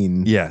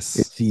scene. Yes.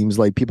 It seems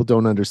like people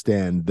don't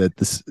understand that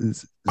this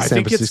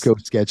San Francisco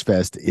Sketch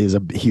Fest is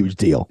a huge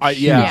deal. I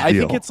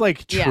think it's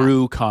like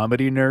true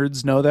comedy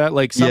nerds know that.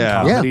 Like some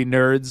comedy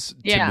nerds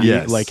to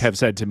me, like have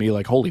said to me,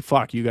 like, holy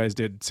fuck, you guys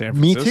did San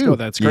Francisco. Me too.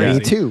 That's crazy.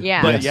 Me too.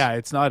 Yeah. But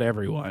it's not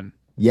everyone.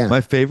 Yeah.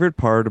 My favorite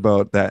part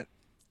about that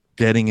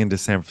getting into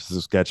San Francisco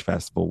Sketch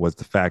Festival was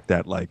the fact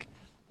that like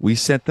we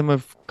sent them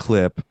a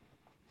clip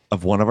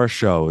of one of our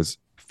shows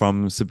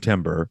from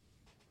September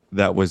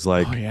that was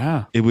like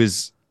it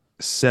was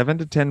 7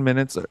 to 10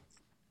 minutes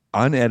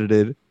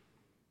unedited,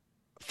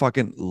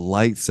 fucking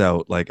lights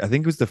out. Like I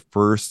think it was the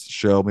first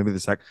show, maybe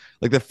the second.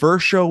 Like the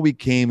first show we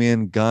came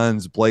in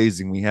guns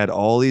blazing. We had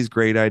all these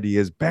great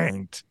ideas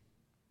banked.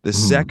 The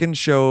second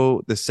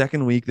show, the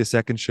second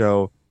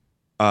show,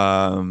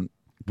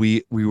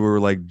 we were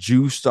like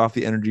juiced off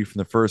the energy from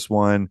the first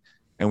one,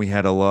 and we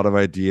had a lot of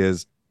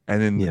ideas. And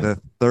then the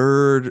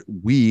third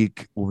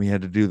week, when we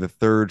had to do the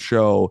third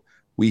show,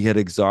 we had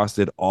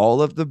exhausted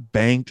all of the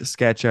banked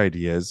sketch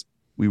ideas.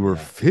 We were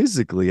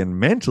physically and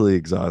mentally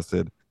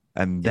exhausted.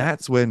 And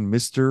that's when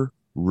Mr.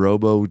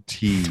 Robo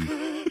T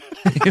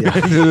came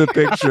into the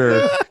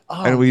picture.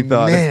 And we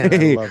thought,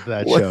 hey, I love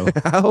that show.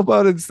 How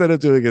about instead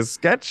of doing a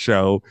sketch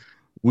show,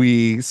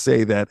 we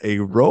say that a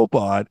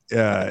robot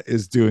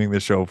is doing the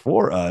show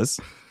for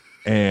us?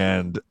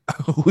 And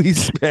we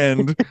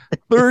spend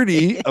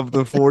 30 of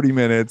the 40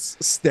 minutes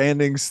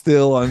standing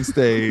still on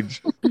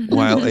stage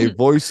while a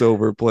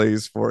voiceover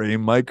plays for a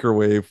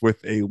microwave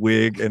with a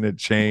wig and a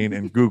chain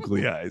and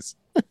googly eyes.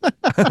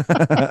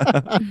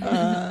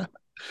 That's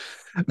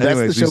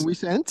the show we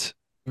sent?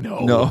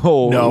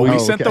 No. We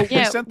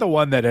sent the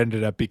one that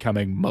ended up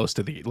becoming most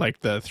of the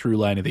through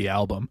line of the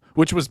album,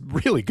 which was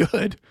really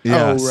good.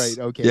 Yes. Oh, right.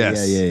 Okay.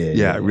 Yes.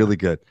 Yeah. Really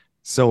good.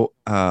 So,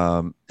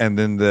 and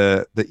then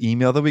the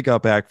email that we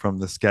got back from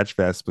the Sketch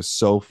Fest was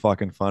so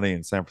fucking funny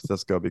in San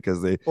Francisco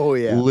because they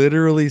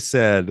literally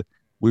said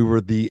we were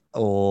the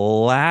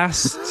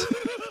last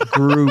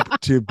group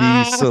to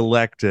be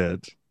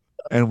selected,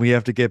 and we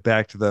have to get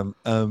back to them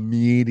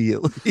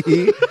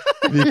immediately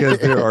because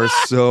there are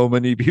so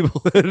many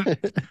people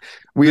that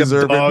we have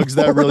dogs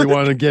that really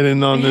want to get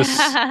in on this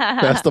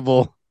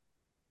festival.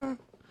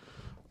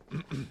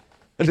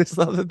 I just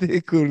love that they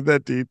included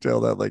that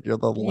detail that like you're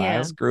the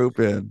last group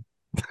in.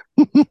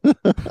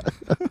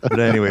 But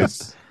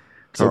anyways,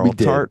 Carl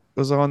Tart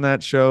was on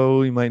that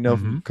show. You might know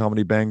from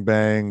Comedy Bang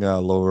Bang.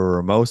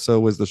 Laura Ramosa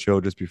was the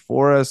show just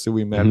before us, so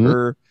we met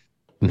her.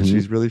 And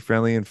she's really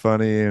friendly and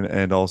funny.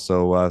 And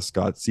also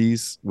Scott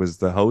Cease was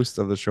the host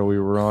of the show we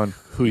were on.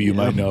 Who you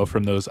might know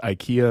from those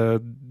IKEA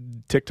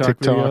TikTok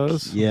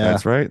videos. Yeah.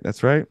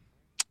 That's right.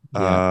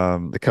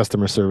 The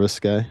customer service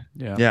guy.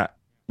 Yeah.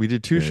 We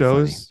did two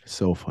shows. Funny.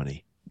 So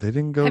funny. They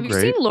didn't go great.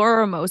 Have you seen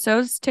Laura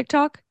Ramosa's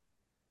TikTok?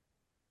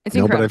 It's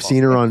no, incredible. But I've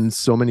seen her on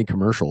so many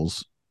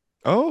commercials.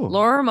 Oh,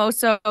 Laura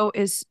Ramoso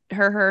is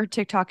her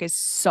TikTok is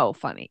so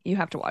funny. You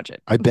have to watch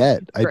it. I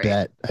bet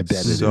it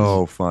is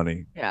so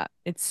funny. Yeah,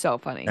 it's so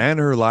funny. And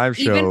her live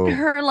show, even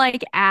her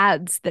like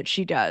ads that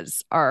she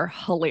does are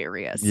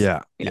hilarious.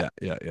 Yeah.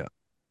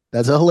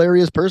 That's a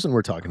hilarious person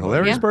we're talking about.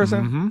 Hilarious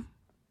person,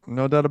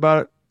 no doubt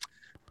about it.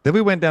 Then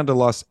we went down to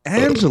Los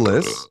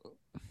Angeles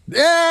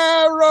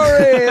Yeah,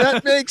 Rory,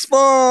 that makes 4.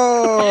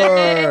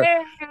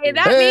 Hey,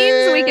 that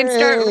means we can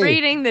start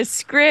reading the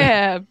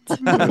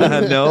script.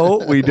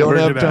 No, we don't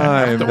have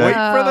time. To wait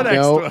for the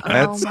next one.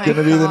 That's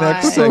gonna be the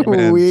next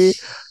segment.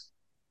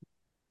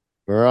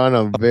 We're on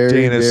a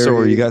very,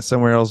 Dinosaur, you got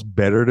somewhere else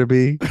better to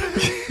be?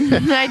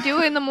 I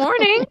do in the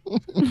morning.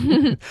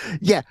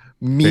 Yeah,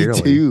 me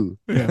Barely. too.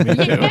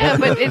 Yeah,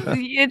 but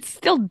it's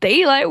still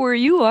daylight where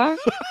you are.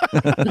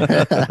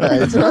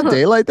 It's not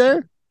daylight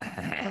there?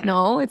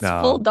 No, it's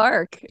full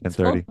dark. It's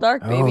full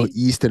dark, baby. Oh,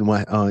 east and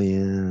west. Oh,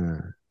 yeah.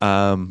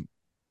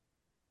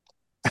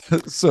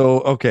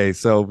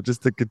 So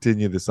just to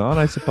continue this on,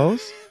 I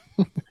suppose.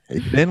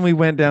 Then we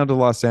went down to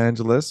Los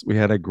Angeles. We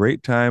had a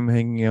great time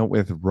hanging out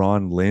with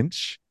Ron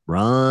Lynch.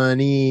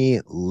 Ronnie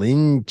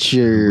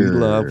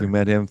Lyncher. We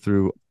met him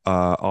through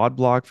Odd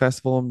Block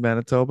Festival in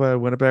Manitoba,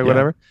 Winnipeg,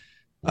 whatever.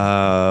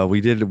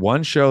 We did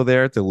one show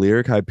there at the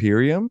Lyric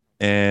Hyperion,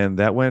 and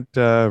that went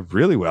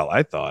really well,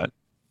 I thought.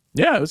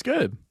 Yeah, it was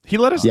good. He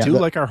let us do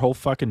like our whole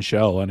fucking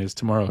show on his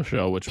Tomorrow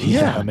show, which was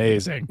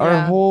amazing.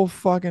 Our whole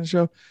fucking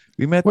show.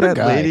 We met that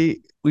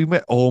lady.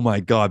 Oh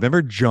my God.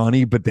 Remember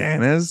Johnny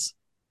Bananas?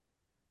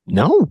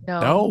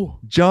 No.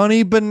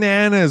 Johnny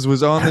Bananas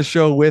was on the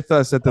show with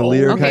us at the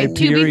Lyric Hyperion.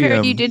 To be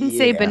fair, you didn't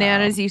say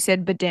bananas, you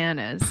said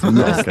bananas.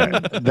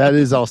 That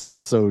is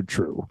also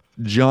true.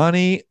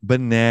 Johnny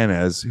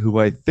Bananas, who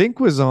I think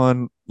was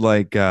on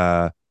like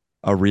a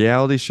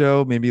reality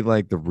show, maybe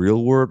like the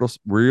Real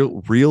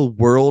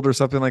World or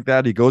something like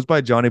that. He goes by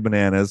Johnny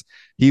Bananas.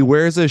 He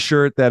wears a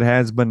shirt that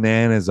has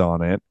bananas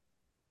on it.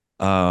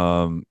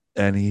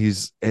 And he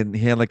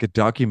had like a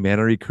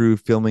documentary crew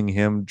filming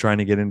him trying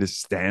to get into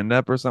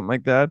stand-up or something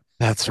like that.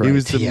 That's right. He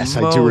was the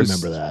I do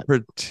remember that.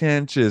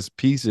 Pretentious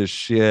piece of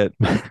shit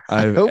I've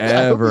I hope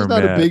ever he's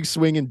not met. a big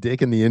swinging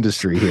dick in the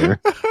industry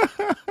here.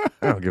 I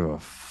don't give a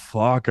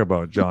fuck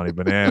about Johnny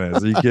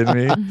Bananas. Are you kidding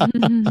me?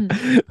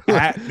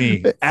 At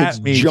me,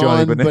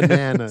 John Johnny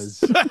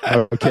Bananas.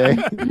 Okay.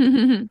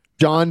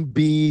 John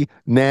B.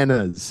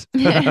 Nanas,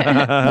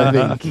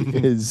 I think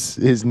is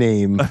his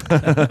name.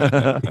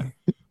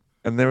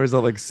 And there was a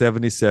like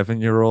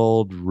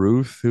 77-year-old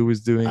Ruth who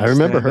was doing. I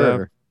remember stand-up.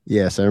 her.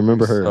 Yes, I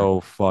remember her.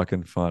 So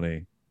fucking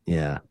funny.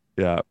 Yeah.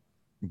 That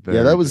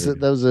was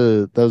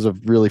a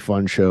really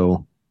fun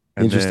show.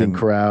 And interesting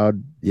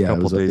crowd. Yeah. A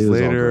couple days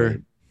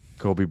later,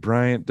 Kobe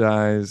Bryant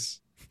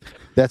dies.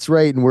 That's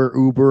right. And we're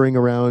Ubering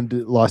around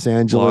Los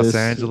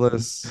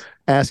Angeles.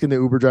 Asking the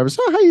Uber drivers,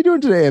 "So how you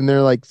doing today?" And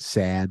they're like,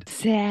 sad.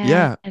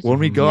 Yeah. When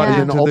we got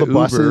into all the Uber,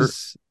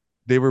 buses,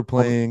 they were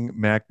playing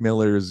Mac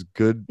Miller's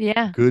Good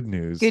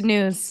News. Good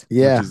News.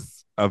 Yeah. Which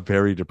is a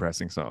very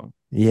depressing song.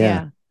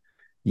 Yeah.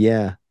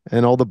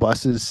 And all the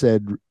buses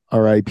said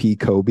R.I.P.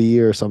 Kobe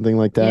or something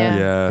like that.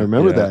 Yeah. I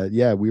remember that.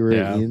 Yeah. We were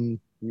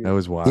that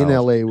was wild. in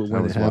LA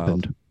when it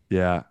happened. Wild.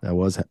 Yeah. That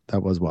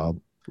was wild.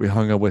 We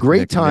hung up with great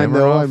Nick time Nemiroff.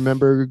 though. I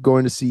remember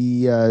going to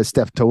see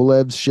Steph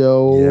Tolev's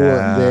show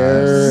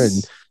there,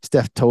 and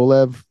Steph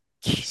Tolev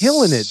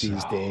killing it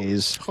these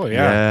days. Oh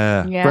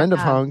yeah. Friend of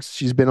Hunks.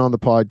 She's been on the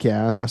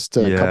podcast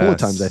a couple of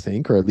times, I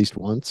think, or at least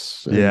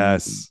once.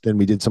 And then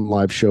we did some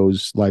live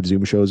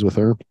Zoom shows with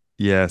her.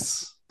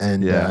 Yes.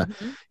 And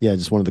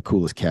just one of the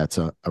coolest cats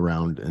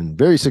around, and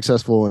very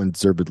successful, and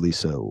deservedly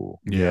so.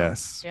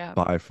 Yes.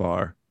 By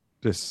far.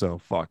 Just so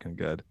fucking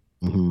good.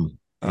 Mm-hmm.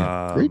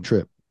 Great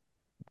trip.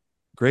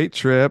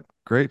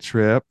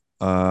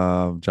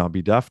 John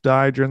B. Duff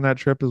died during that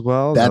trip as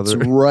well. That's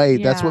right.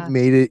 Yeah. That's what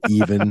made it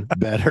even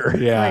better.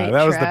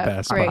 That was the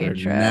best part.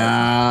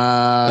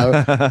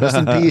 Rest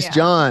in peace,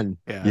 John.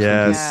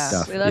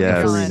 Yes. We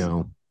love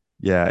John.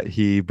 Yeah,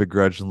 he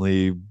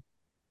begrudgingly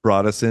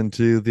brought us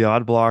into the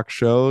Odd Block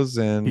shows,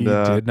 and he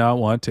did not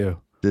want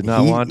to. But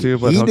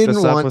he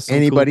didn't want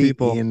anybody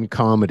in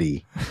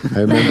comedy.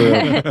 I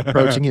remember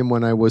approaching him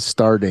when I was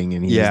starting,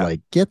 and he was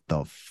like, "Get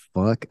the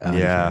fuck out of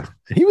here."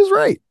 And he was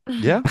right.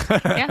 Yeah.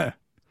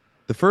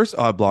 The first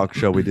Odd Block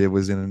show we did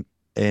was in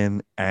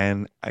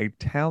an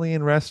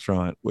Italian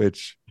restaurant,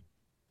 which,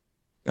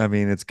 I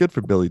mean, it's good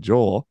for Billy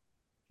Joel,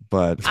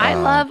 but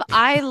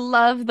I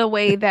love the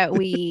way that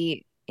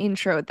we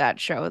introed that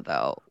show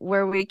though,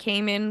 where we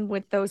came in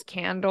with those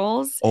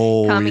candles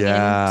coming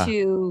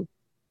into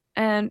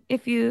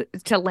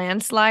to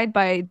Landslide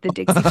by the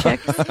Dixie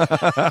Chicks.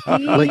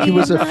 Like it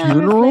was a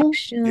funeral?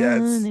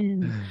 Yes.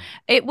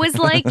 It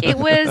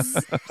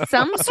was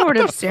some sort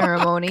of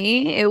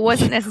ceremony. It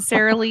wasn't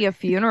necessarily a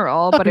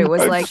funeral, but it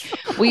was like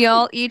we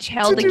all each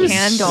held a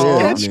candle.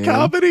 Sketch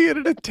comedy in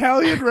an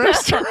Italian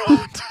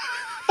restaurant.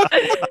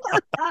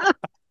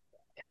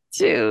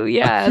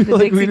 The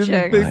Dixie we didn't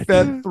Chicks. think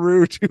that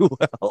through too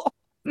well.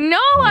 No,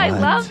 I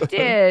loved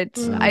it.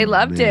 I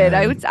loved it.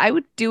 I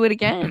would do it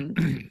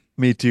again.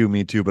 Me too.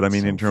 But I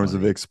mean, in terms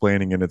of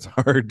explaining it, it's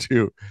hard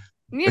to.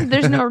 Yeah,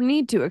 there's no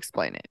need to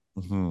explain it.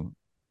 Mm-hmm.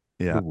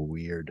 Yeah. Ooh,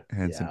 weird.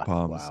 Hands and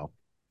palms. Wow.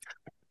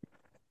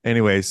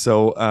 Anyway,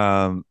 so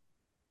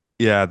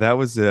that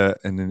was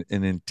an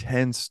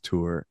intense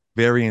tour,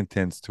 very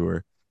intense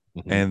tour.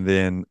 Mm-hmm. And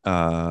then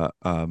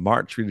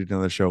March we did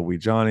another show, We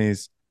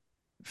Johnnies.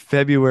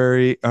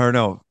 February, or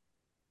no,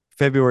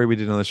 February we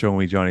did another show in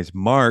We Johnny's.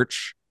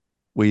 March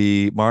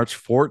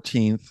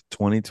 14th,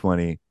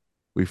 2020,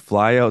 we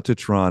fly out to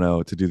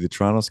Toronto to do the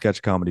Toronto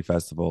Sketch Comedy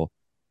Festival.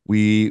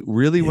 We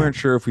really weren't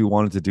sure if we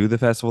wanted to do the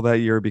festival that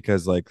year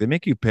because like they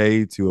make you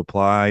pay to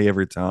apply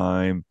every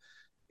time,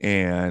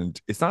 and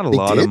it's not a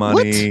lot of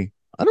money. What?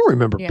 I don't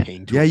remember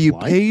paying to apply. You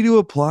pay to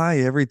apply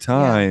every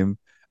time.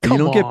 And you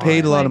don't get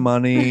paid a lot of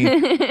money.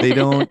 They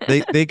don't.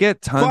 They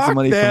get tons of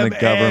money from the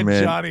government.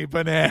 And Johnny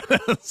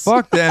Bananas.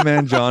 Fuck them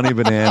and Johnny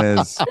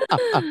Bananas.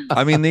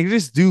 I mean, they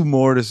just do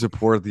more to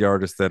support the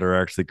artists that are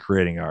actually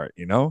creating art.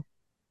 You know,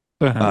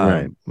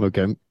 right?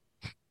 Okay.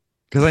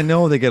 Because I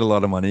know they get a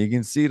lot of money. You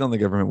can see it on the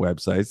government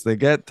websites. They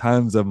get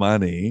tons of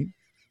money.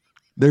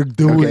 They're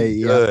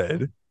doing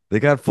good. They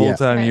got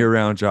full-time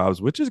year-round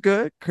jobs, which is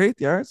good. Create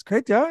the arts.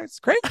 Great.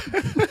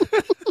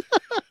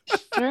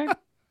 Sure.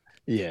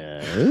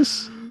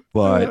 Yes.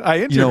 But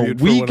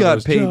we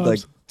got paid like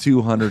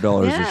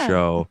 $200 a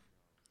show,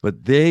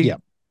 but they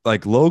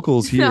like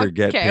locals here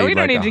get paid. We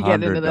don't need to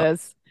get into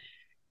this.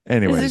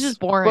 Anyways, this is just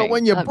boring. But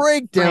when you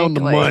break down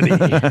the money,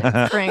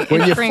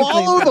 when you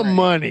follow the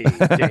money,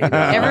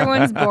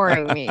 everyone's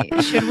boring me.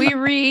 Should we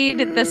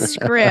read the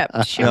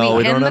script? Should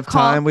we don't have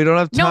time. We don't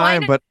have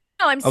time. But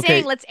no, I'm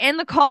saying let's end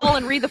the call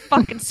and read the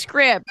fucking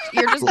script.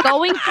 You're just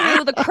going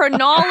through the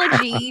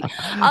chronology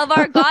of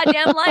our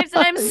goddamn lives,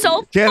 and I'm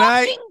so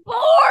bored.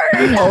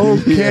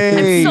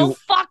 Okay. I'm so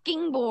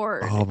fucking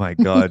bored. Oh my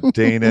God.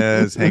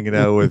 Dana's hanging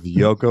out with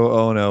Yoko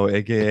Ono,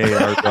 aka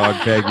our dog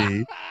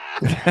Peggy.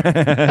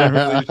 I'm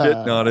really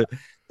shitting on it.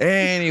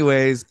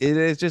 Anyways, it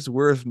is just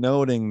worth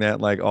noting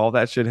that like all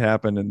that shit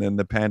happened, and then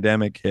the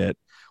pandemic hit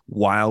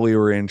while we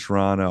were in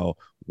Toronto,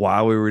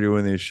 while we were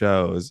doing these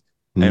shows.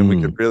 And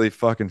we could really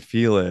fucking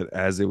feel it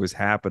as it was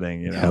happening.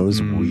 You know, that was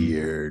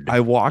weird. I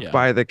walked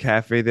by the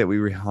cafe that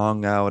we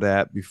hung out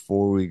at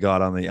before we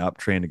got on the up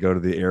train to go to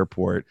the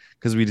airport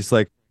because we just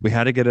like we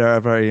had to get out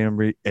of our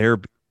we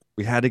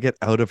had to get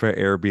out of our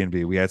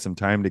Airbnb. We had some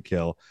time to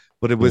kill,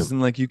 but it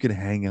wasn't like you could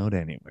hang out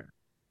anywhere.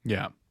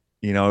 Yeah,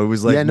 you know, it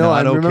was like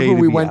I remember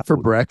we went for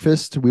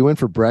breakfast. We went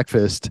for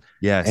breakfast.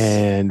 Yes,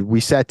 and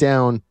we sat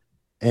down,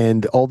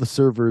 and all the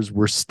servers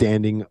were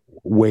standing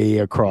way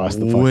across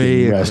the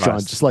fucking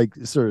restaurant, just like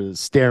sort of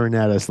staring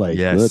at us like,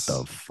 what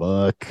the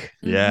fuck?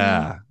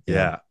 Yeah.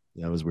 That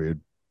was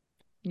weird.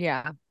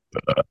 Yeah.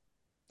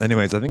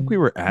 Anyways, I think we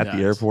were at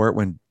the airport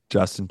when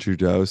Justin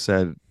Trudeau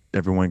said,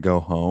 everyone go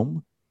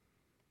home.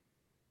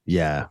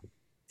 Yeah.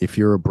 If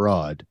you're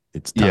abroad,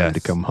 it's time to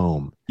come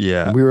home.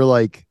 Yeah. And we were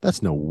like,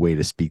 that's no way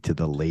to speak to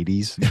the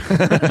ladies.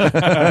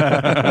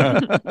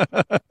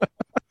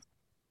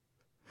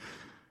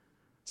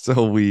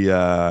 So we,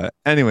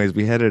 anyways,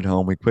 we headed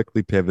home. We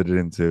quickly pivoted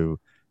into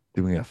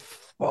doing a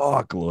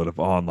fuckload of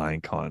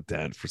online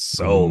content for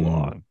so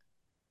long.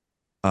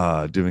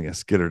 Doing a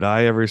skit or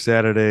die every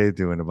Saturday,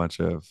 doing a bunch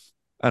of,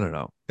 I don't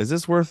know. Is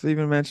this worth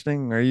even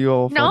mentioning? Are you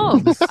all?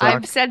 No,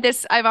 I've said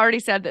this. I've already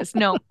said this.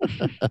 No.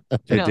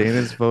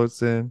 Dana's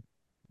votes in.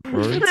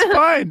 It's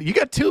fine. You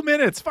got 2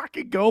 minutes.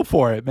 Fucking go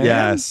for it, man.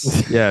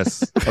 Yes.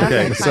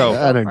 Okay, so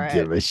I don't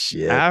give a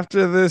shit.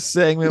 After this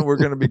segment, we're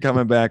going to be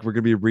coming back. We're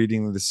going to be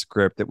reading the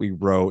script that we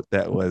wrote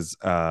that was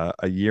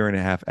a year and a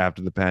half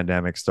after the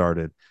pandemic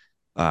started.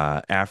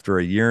 After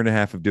a year and a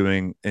half of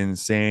doing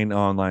insane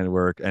online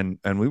work, and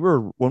when we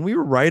were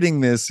writing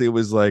this, it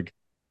was like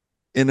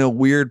in a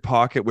weird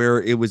pocket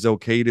where it was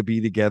okay to be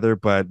together,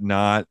 but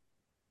not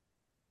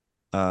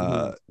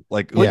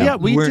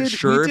we weren't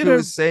sure if it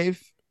was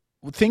safe.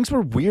 Things were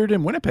weird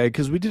in Winnipeg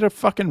because we did a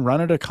fucking run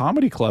at a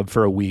comedy club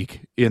for a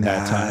week in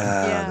that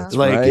time. That's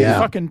like right.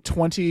 Fucking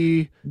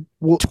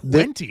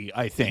 2020,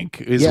 I think,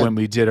 is when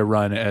we did a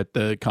run at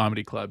the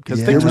comedy club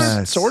because things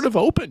were sort of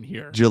open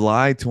here.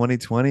 July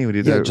 2020, we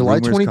did a July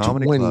Rumors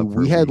Comedy 2020. Club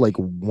We had like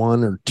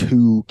 1 or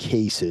 2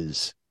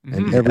 cases,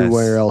 and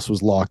everywhere else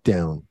was locked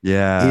down.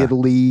 Yeah,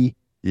 Italy.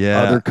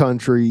 Yeah, other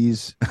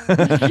countries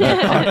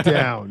locked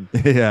down.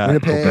 Yeah,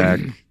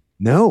 Winnipeg.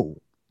 No.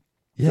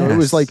 Yeah, it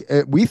was like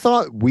we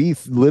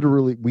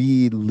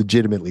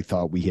legitimately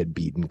thought we had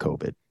beaten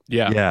COVID.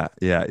 Yeah.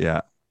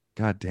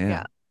 God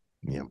damn.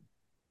 Yeah.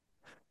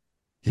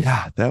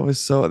 That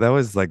was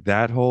like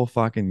that whole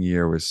fucking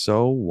year was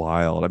so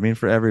wild. I mean,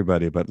 for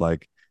everybody, but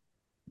like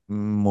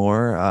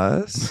more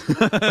us.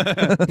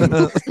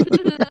 But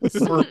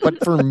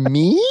for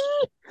me,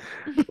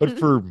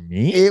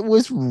 it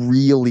was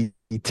really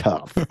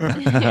tough.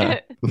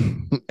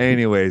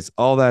 Anyways,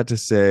 all that to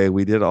say,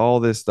 we did all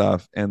this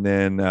stuff, and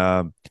then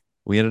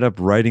we ended up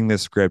writing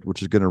this script,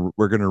 which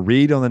we're gonna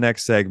read on the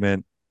next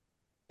segment.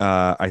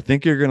 I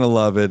think you're gonna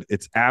love it.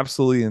 It's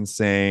absolutely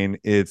insane.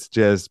 It's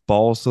just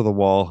balls to the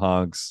wall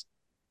hunks,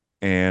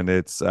 and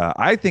it's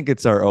I think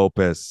it's our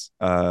opus.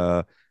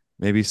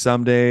 Maybe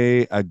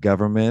someday a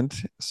government,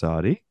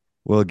 Saudi,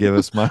 will give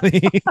us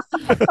money.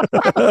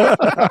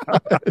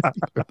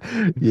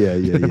 Yeah.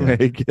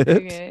 Make it.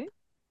 Okay.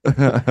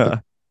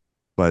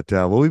 But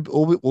we'll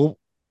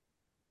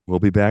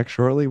be back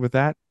shortly with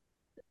that.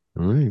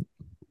 All right.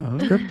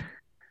 Script.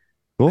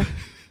 Cool.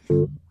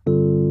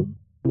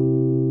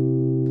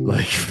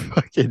 Like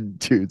fucking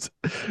dudes.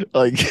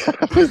 Like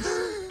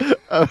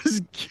I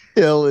was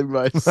killing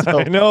myself.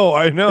 I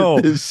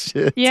know. This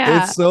shit.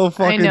 Yeah. It's so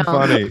fucking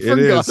funny. It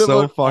is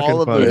so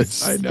fucking funny.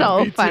 This. I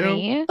know, So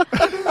funny.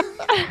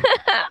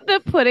 The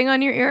putting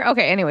on your ear.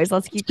 Okay, anyways,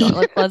 let's keep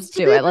going. Let's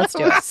do it. Let's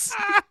do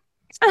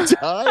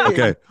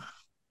it.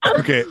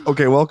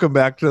 Okay. Welcome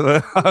back to the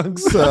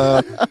Hunks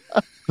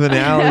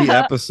finale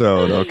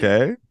episode.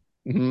 Okay.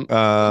 Mhm.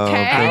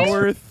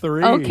 Hour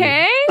 3.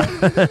 Okay.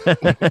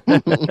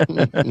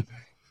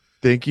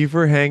 Thank you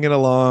for hanging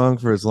along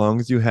for as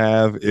long as you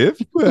have, if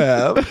you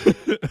have.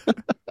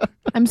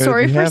 I'm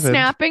sorry for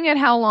snapping at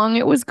how long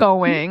it was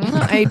going.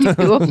 I do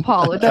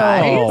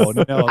apologize.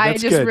 No, I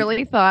just good.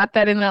 really thought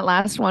that in that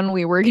last one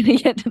we were going to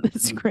get to the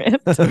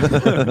script.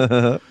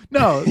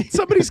 No,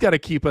 somebody's got to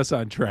keep us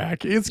on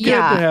track. It's good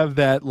to have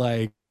that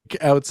like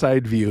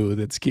outside view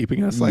that's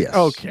keeping us like,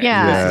 okay.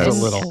 Yeah. Yes.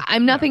 A little.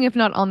 I'm nothing if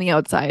not on the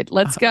outside.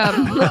 Let's go.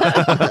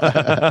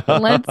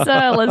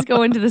 Let's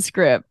go into the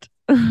script.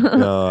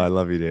 No, I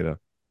love you, Dana.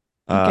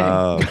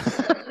 Okay.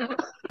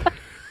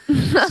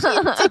 She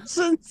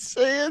doesn't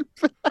say it.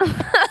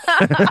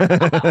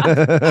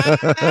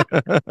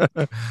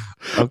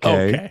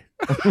 Okay.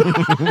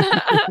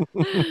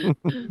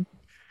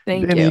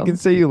 Thank Dana, you. you can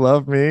say you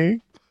love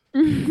me.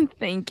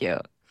 Thank you.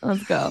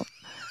 Let's go.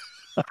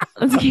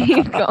 Let's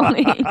keep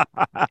going.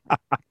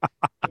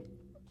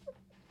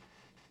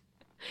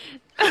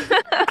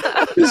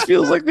 This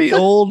feels like the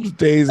old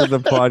days of the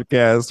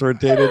podcast where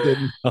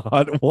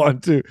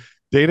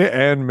Dana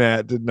and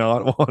Matt did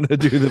not want to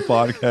do the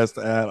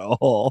podcast at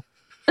all.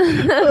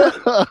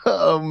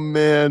 Oh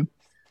man.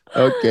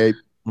 Okay.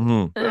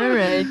 Mm-hmm. All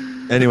right.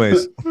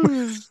 Anyways.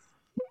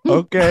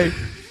 Okay.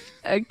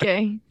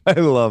 Okay. I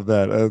love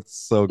that. That's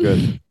so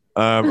good.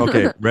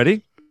 Okay,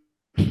 ready?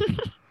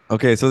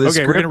 Okay, so this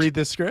we're script, gonna read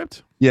this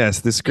script.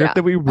 yes, the script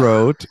that we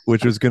wrote,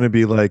 which was going to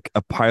be like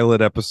a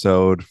pilot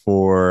episode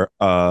for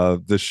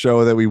the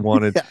show that we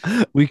wanted.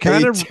 Yeah. We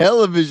kind of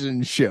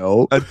television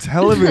show. a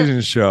television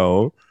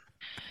show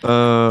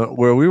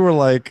where we were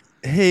like,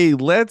 hey,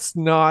 let's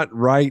not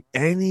write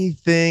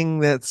anything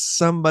that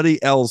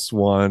somebody else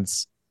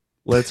wants.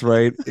 Let's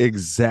write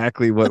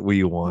exactly what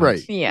we want.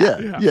 Right.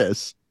 Yeah.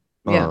 Yes.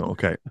 Yeah. Oh,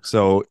 okay.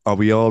 So are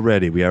we all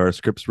ready? We have our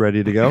scripts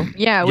ready to go?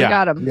 Yeah, we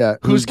got him. Yeah.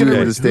 Who's gonna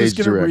doing read the stage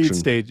who's gonna direction? read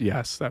stage?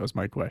 Yes, that was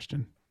my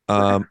question.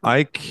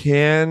 I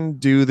can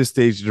do the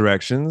stage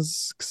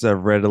directions because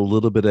I've read a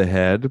little bit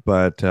ahead,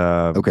 but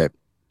Okay.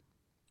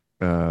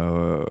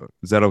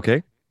 is that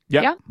okay?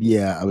 Yeah.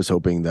 Yeah, I was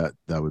hoping that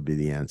would be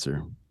the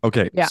answer.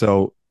 Okay. Yeah.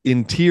 So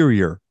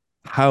interior,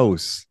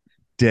 house,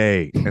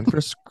 day. And for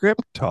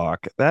script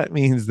talk, that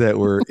means that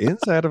we're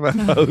inside of a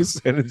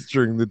house and it's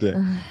during the day.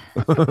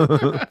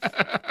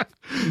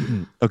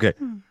 Okay.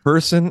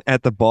 Person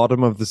at the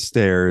bottom of the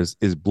stairs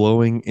is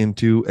blowing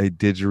into a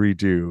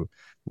didgeridoo.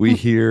 We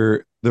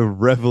hear the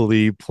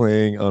reveille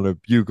playing on a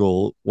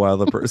bugle while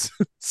the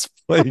person's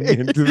playing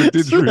into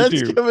the So that's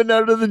didgeridoo. coming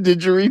out of the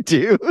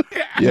didgeridoo.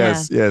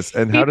 Yes.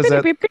 And how does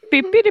that? Didgeridoo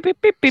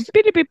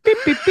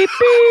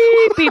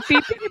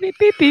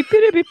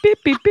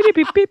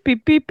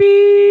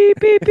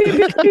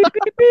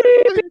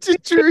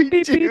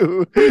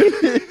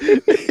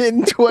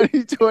in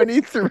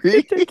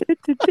 2023.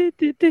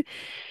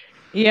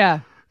 Yeah.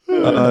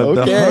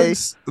 Okay.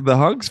 The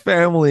Hunks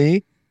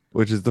family,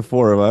 which is the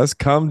four of us,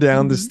 come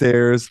down the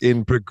stairs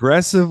in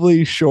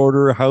progressively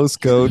shorter house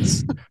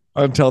coats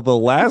until the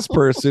last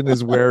person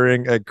is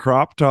wearing a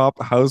crop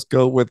top house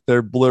coat with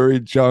their blurry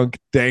junk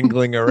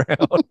dangling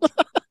around.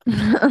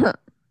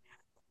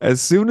 As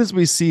soon as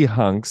we see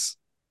Hunks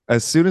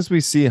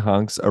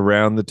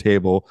around the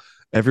table,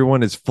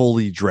 everyone is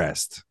fully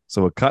dressed.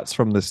 So it cuts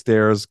from the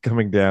stairs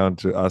coming down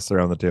to us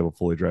around the table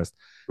fully dressed.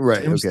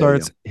 Right. Tim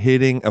starts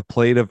hitting a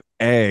plate of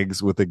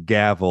eggs with a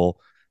gavel,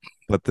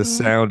 but the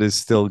sound is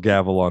still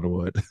gavel on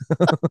wood.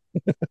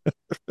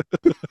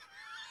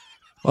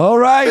 All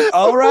right.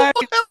 What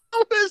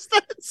is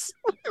that?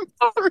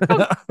 Oh,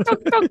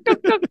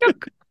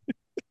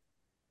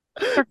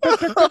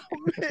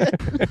 man.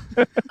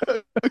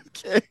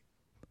 Okay.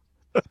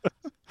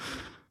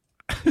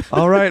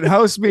 All right,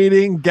 house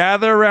meeting,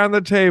 gather around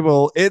the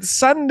table. It's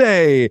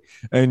Sunday,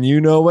 and you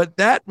know what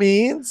that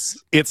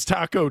means. It's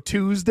Taco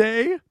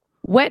Tuesday.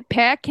 Wet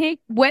pancake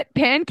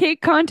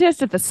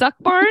contest at the Suck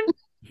Barn.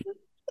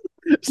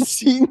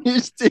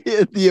 Seniors Day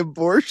at the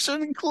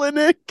abortion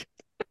clinic.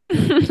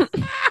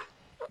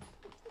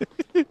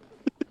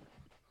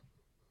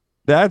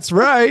 That's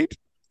right.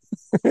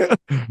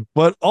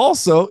 But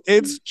also,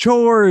 it's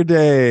chore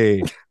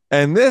day,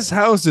 and this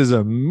house is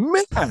a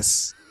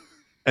mess.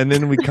 And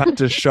then we cut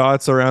to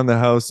shots around the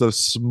house of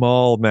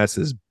small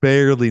messes,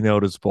 barely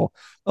noticeable.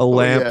 A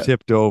lamp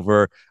tipped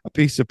over, a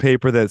piece of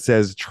paper that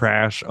says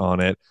trash on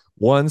it,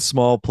 one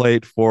small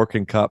plate, fork,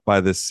 and cup by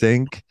the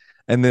sink,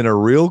 and then a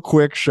real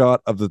quick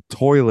shot of the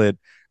toilet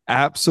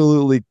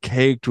absolutely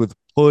caked with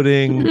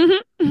pudding,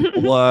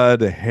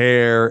 blood,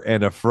 hair,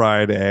 and a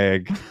fried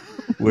egg,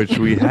 which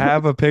we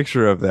have a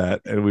picture of that,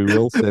 and we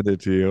will send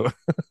it to you.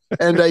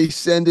 And I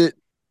send it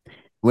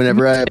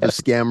Whenever I have a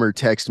scammer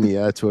text me,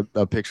 that's what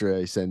a picture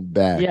I send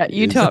back. Yeah,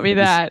 you taught me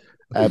that.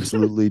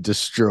 Absolutely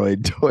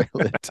destroyed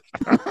toilet.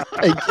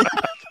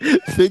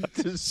 Think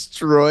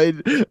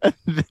destroyed, and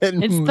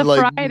then it's the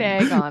fried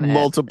egg on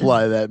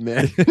multiply that,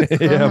 man.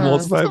 Yeah,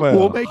 multiply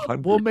by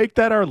we'll make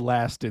that our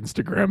last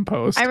Instagram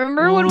post. I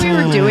remember when we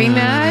were doing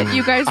that,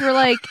 you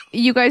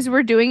guys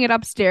were doing it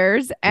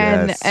upstairs,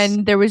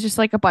 and there was just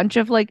like a bunch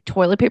of like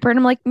toilet paper, and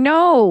I'm like,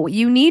 no,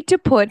 you need to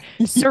put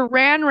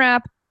saran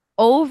wrap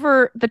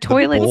over the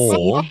toilet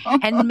seat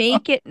and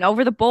make it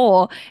over the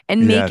bowl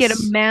and make it a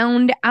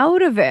mound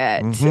out of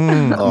it.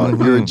 Oh,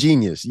 you're a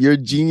genius. You're a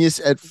genius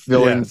at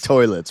filling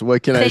toilets.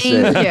 What can I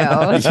say?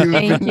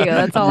 Thank you.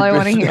 That's all I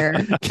want to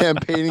hear.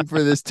 Campaigning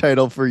for this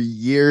title for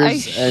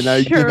years, and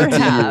I give it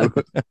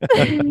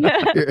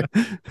to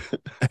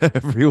you.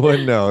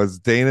 Everyone knows.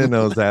 Dana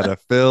knows how to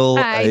fill.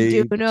 I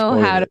do know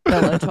how to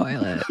fill a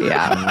toilet.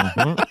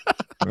 Yeah.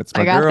 That's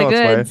my girl. The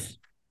goods.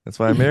 That's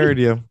why I married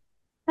you.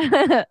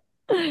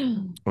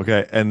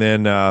 Okay, and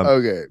then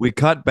we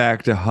cut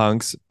back to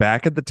Hunks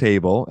back at the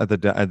table at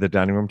the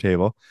dining room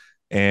table,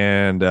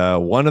 and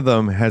one of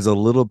them has a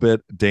little bit.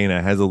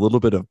 Dana has a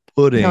little bit of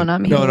pudding. No, not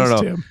me.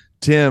 No.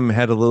 Tim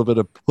had a little bit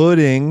of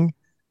pudding,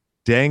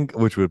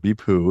 which would be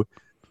poo,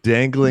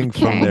 dangling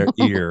from their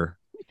ear.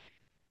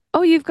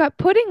 Oh, you've got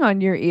pudding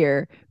on your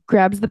ear.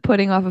 Grabs the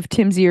pudding off of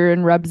Tim's ear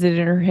and rubs it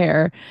in her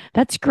hair.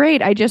 That's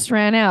great. I just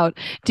ran out.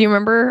 Do you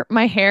remember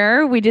my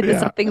hair? We did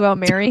something about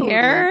Mary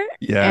hair.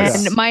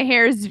 Yes. And my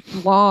hair's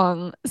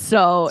long,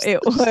 so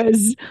it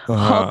was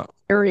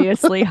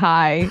hilariously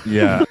high.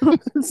 Yeah.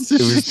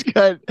 She's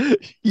got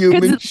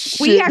human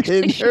shit we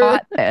actually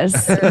shot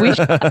this. We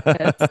shot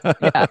this.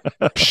 Yeah.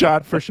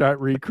 Shot for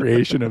shot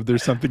recreation of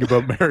There's Something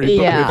About Mary,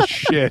 but with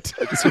shit.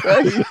 That's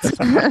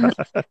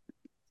right.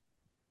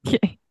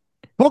 Okay.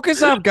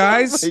 Focus up,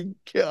 guys.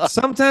 Oh,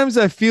 sometimes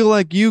I feel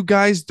like you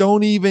guys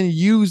don't even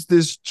use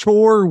this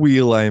chore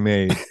wheel I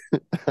made.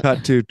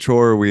 Cut to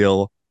chore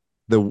wheel.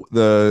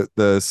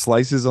 The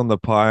slices on the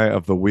pie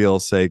of the wheel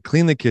say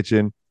clean the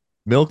kitchen,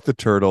 milk the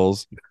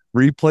turtles,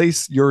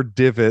 replace your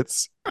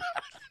divots,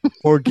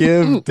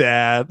 forgive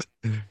dad,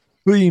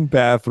 clean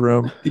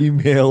bathroom,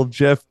 email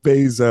Jeff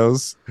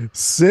Bezos,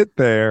 sit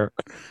there,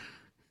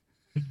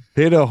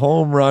 hit a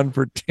home run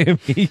for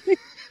Timmy.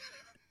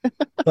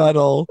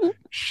 Cuddle,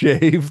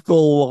 shave the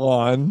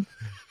lawn.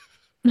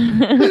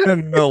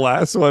 And the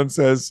last one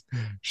says,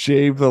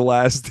 shave the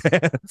last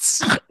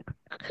dance.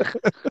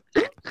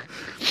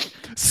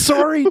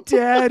 Sorry,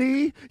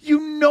 Daddy.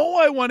 You know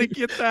I want to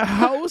get the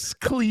house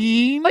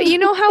clean. But you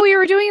know how we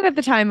were doing it at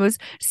the time? It was,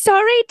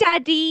 sorry,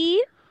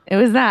 Daddy. It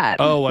was that.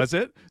 Oh, was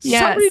it?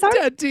 Yeah. Sorry,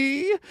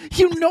 Daddy.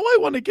 You know I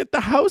want to get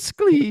the house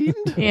cleaned.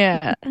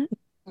 Yeah.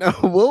 No,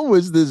 what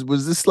was this?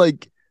 Was this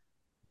like...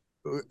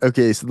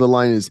 Okay, so the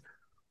line is,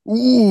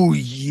 ooh,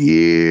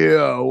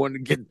 yeah, I want to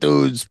get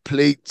those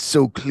plates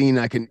so clean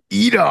I can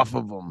eat off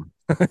of them.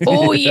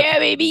 Oh, yeah,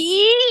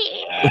 baby.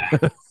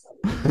 Yeah.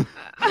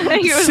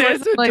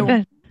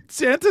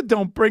 Santa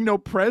don't bring no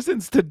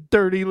presents to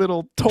dirty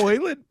little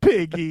toilet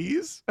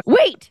piggies.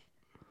 Wait.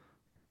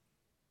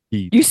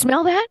 You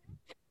smell that?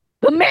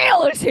 The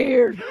mail is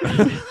here.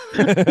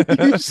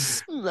 You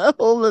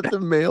smell that the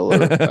mail.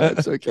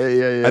 That's okay.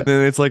 Yeah. And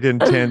then it's like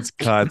intense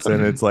cuts,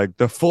 and it's like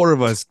the four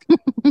of us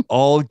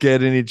all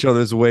get in each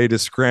other's way to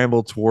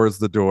scramble towards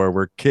the door.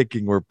 We're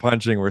kicking, we're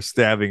punching, we're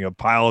stabbing, a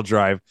pile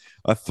drive,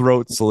 a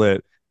throat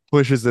slit,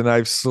 pushes the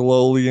knife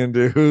slowly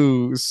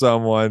into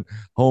someone,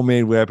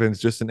 homemade weapons,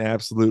 just an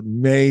absolute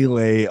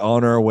melee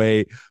on our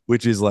way,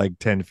 which is like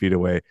 10 feet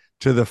away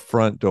to the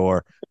front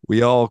door.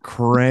 We all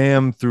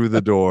cram through the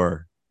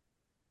door.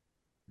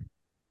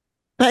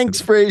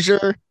 Thanks,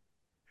 Frasier.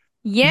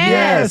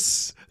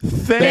 Yes.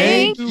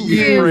 Thank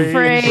you,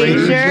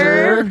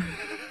 Frasier.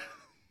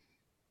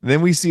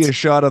 Then we see a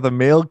shot of the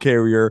mail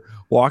carrier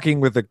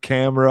walking with a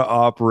camera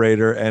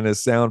operator and a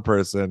sound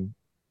person.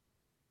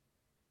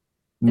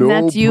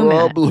 No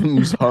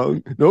problems,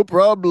 No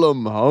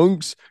problem,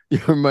 Hunks.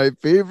 You're my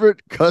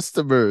favorite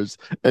customers,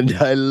 and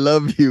I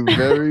love you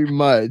very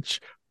much.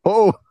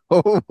 Oh.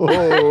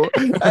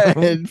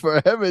 And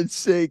for heaven's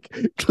sake,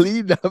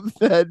 clean up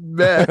that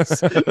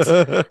mess.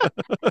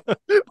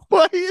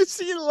 Why is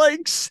he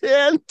like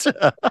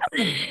Santa?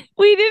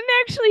 We didn't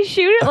actually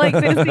shoot it like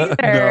this either.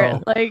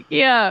 No. Like,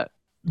 yeah.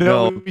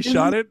 No, we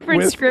shot it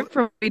with script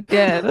from we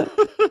did.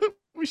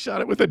 We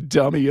shot it with a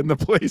dummy in the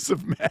place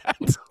of Matt.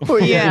 Oh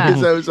yeah,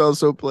 because I was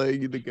also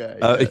playing the guy.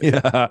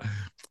 Yeah,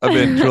 a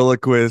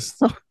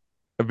ventriloquist.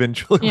 A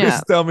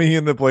ventriloquist dummy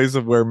in the place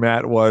of where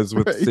Matt was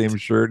with the same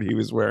shirt he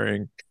was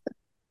wearing.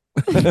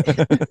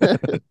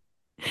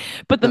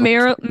 But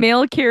the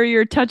mail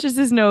carrier touches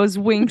his nose,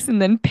 winks,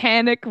 and then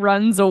panic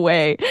runs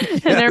away.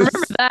 Yes. And I remember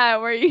that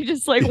where you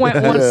just like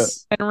went one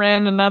and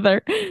ran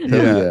another.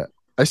 Yeah.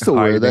 I still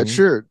wear that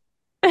shirt.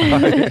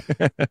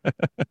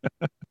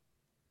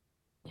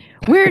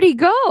 Where'd he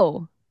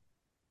go?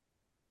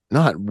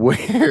 Not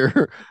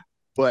where,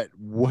 but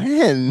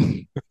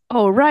when.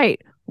 Oh,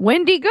 right.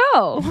 When'd he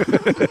go?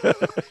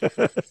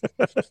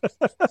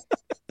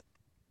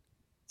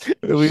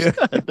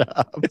 Shut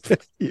up.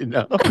 You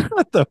know,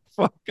 what the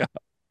fuck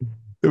up.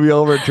 We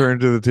all return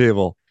to the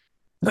table.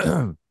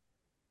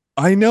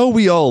 I know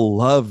we all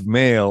love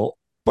mail,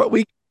 but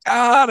we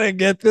gotta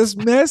get this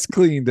mess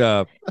cleaned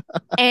up.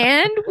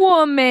 And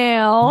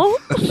mail.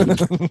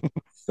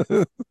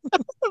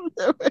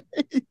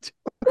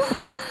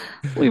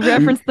 We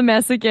reference the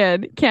mess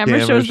again.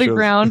 Camera shows the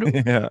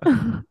ground. Yeah.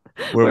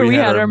 Where we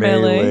had our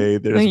melee.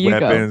 There's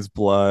weapons,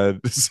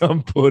 blood,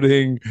 some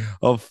pudding,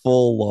 a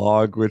full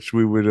log, which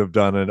we would have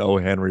done an O.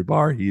 Henry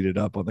bar heated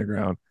up on the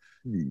ground.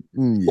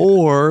 Yeah.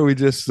 Or we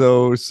just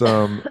show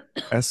some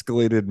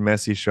escalated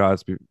messy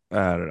shots.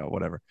 I don't know,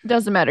 whatever.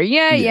 Doesn't matter.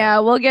 Yeah,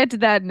 we'll get to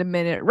that in a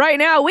minute. Right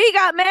now, we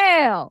got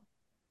mail.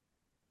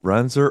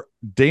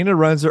 Dana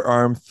runs her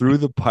arm through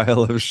the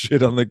pile of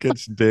shit on the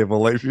kitchen table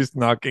like she's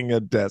knocking a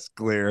desk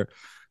clear.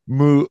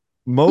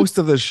 Most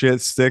of the shit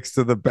sticks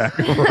to the back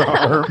of her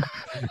arm.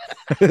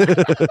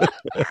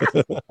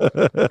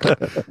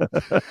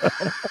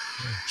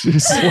 She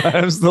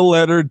slams the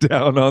letter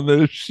down on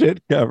the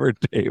shit covered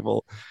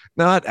table.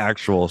 Not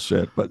actual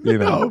shit, but you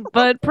know.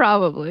 But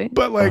probably.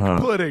 But like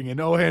pudding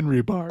and O.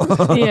 Henry bars.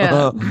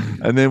 Yeah.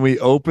 And then we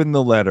open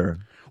the letter.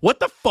 What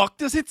the fuck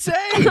does it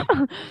say?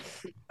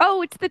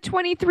 Oh, it's the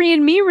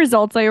 23andMe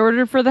results I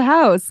ordered for the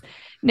house.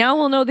 Now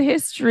we'll know the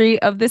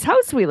history of this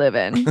house we live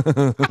in. You got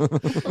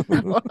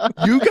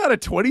a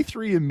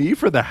 23andMe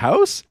for the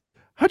house?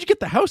 How'd you get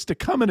the house to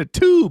come in a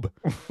tube?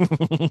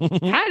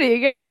 How do you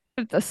get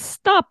it to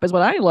stop is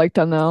what I like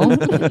to know.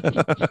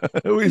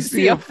 We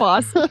see a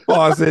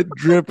faucet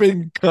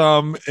dripping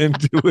cum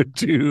into a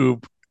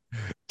tube.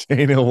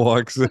 Dana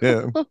walks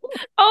in.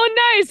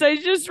 Oh, nice. I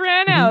just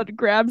ran out.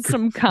 Grabs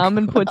some cum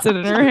and puts it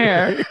in her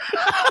hair.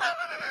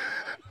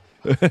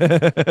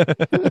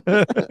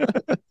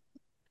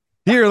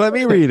 Here, let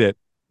me read it.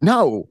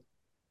 No.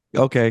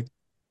 Okay.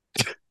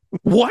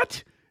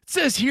 What? It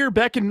says here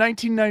back in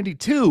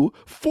 1992,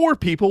 4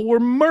 people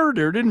were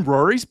murdered in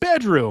Rory's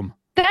bedroom.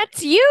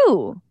 That's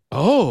you.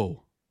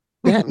 Oh.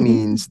 That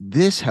means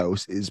this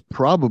house is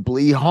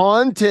probably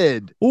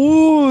haunted.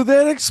 Ooh,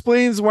 that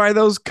explains why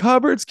those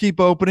cupboards keep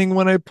opening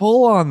when I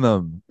pull on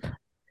them.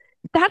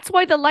 That's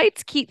why the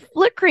lights keep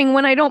flickering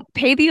when I don't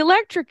pay the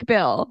electric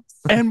bill.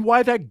 And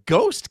why that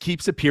ghost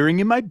keeps appearing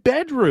in my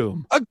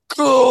bedroom. A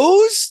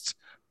ghost?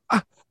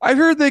 I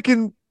heard they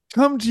can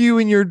come to you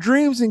in your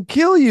dreams and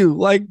kill you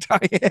like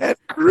Diane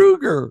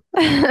Kruger.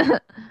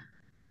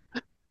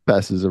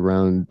 Passes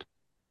around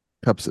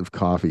cups of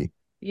coffee.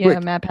 Yeah,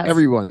 Quick, Matt passes.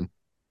 Everyone,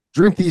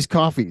 drink these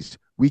coffees.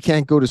 We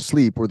can't go to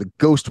sleep or the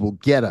ghost will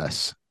get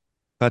us.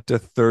 Cut to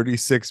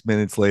 36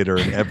 minutes later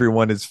and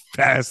everyone is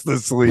fast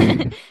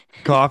asleep.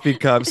 Coffee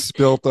cups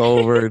spilt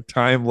over,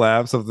 time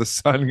lapse of the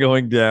sun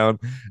going down,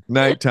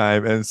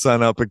 nighttime, and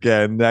sun up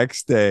again.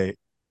 Next day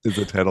is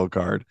a title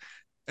card.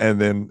 And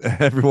then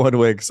everyone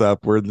wakes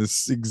up. We're in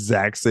this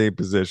exact same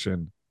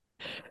position.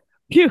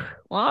 Phew.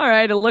 Well, all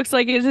right. It looks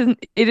like it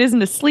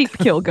isn't a sleep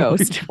kill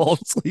ghost. Fall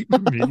asleep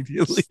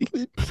immediately.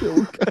 Sleep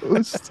kill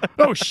ghost.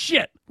 Oh,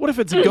 shit. What if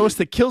it's a ghost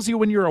that kills you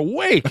when you're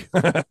awake?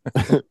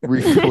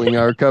 Refilling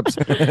our cups.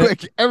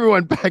 Quick,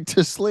 everyone back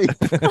to sleep.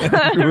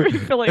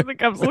 Refilling the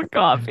cups with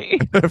coffee.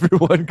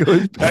 Everyone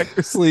goes back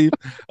to sleep.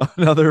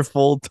 Another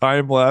full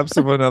time lapse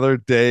of another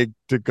day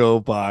to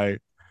go by.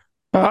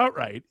 All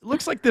right.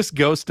 Looks like this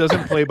ghost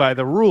doesn't play by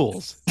the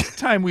rules.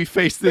 Time we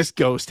face this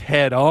ghost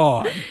head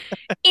on.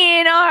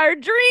 In our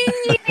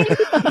dreams.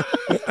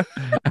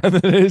 And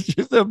then it's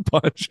just a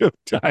bunch of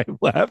time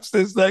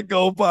lapses that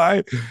go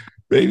by.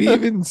 Maybe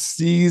even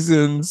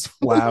seasons,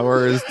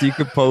 flowers,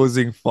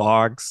 decomposing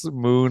fox,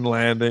 moon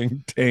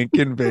landing, tank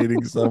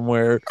invading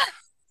somewhere.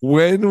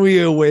 When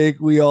we awake,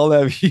 we all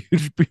have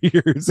huge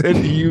beards and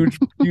huge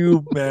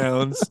pube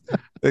mounds,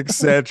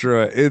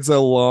 etc. It's a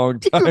long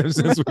time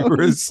since we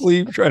were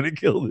asleep trying to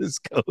kill this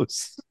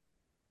ghost.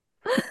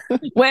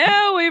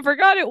 Well, we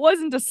forgot it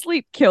wasn't a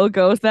sleep kill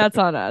ghost. That's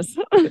on us.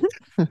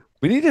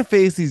 We need to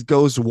face these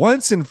ghosts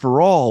once and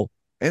for all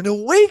and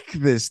awake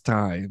this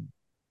time.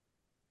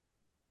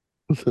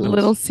 A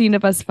little scene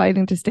of us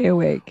fighting to stay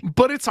awake.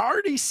 But it's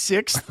already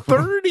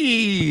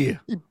 6:30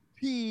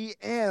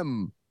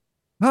 p.m.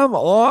 Come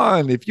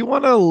on. If you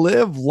want to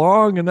live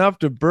long enough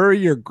to bury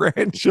your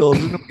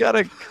grandchildren, we got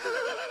to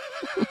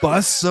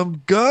bust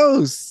some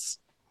ghosts.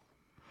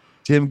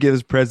 Tim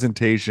gives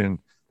presentation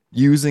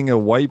using a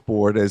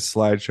whiteboard as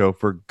slideshow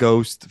for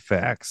ghost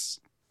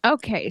facts.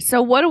 Okay,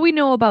 so what do we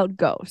know about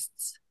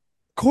ghosts?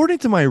 According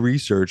to my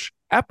research,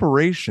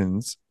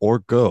 apparitions or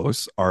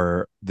ghosts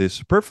are the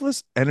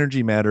superfluous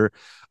energy matter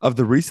of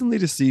the recently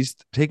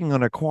deceased taking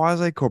on a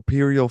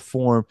quasi-corporeal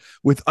form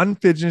with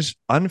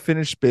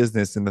unfinished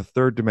business in the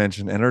third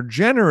dimension and are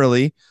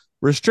generally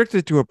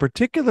restricted to a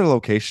particular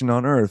location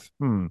on Earth.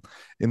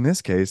 In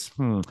this case,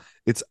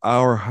 it's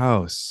our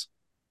house.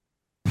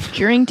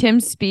 During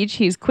Tim's speech,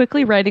 he's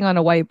quickly writing on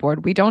a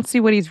whiteboard. We don't see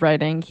what he's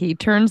writing. He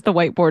turns the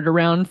whiteboard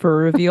around for a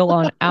reveal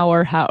on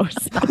our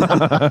house.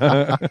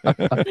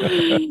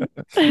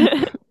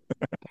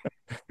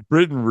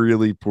 Written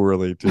really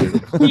poorly, too.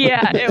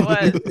 Yeah, it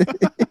was.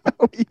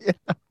 Oh, yeah.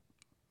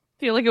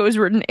 feel like it was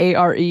written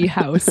A-R-E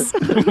house.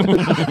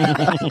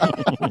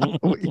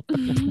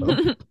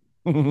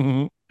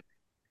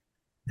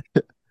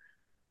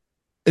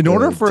 In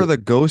order for the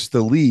ghost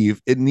to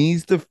leave, it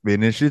needs to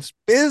finish its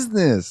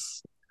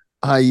business.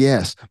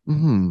 Yes.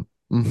 Mm-hmm.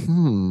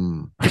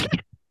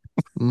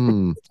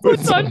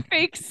 Puts on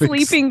fake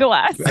sleeping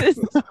glasses.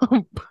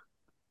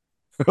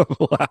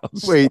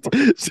 Wait,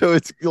 so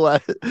it's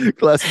glasses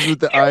with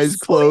the eyes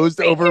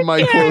closed over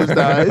my closed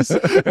eyes?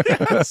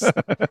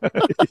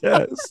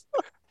 Yes.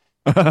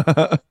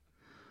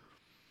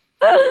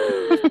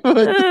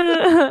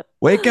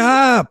 Wake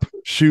up!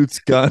 Shoots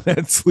gun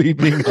at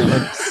sleeping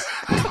hunks.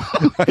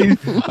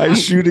 I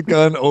shoot a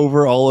gun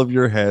over all of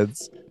your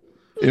heads.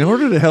 In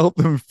order to help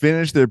them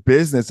finish their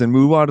business and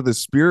move on to the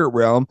spirit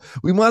realm,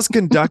 we must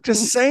conduct a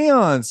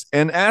seance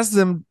and ask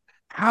them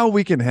how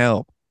we can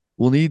help.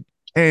 We'll need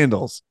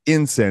candles,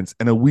 incense,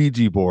 and a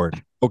Ouija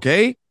board.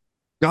 Okay?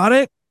 Got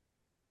it?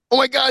 Oh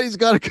my God, he's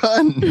got a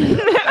gun.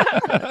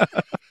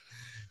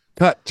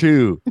 Cut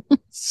to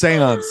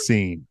seance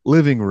scene,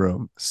 living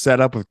room,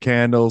 set up with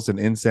candles and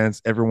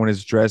incense. Everyone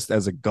is dressed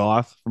as a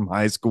goth from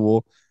high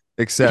school,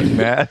 except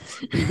Matt,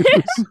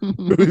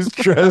 who's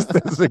dressed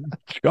as a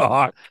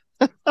jock.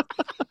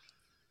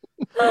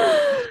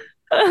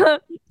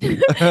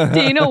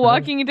 Dana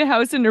walking into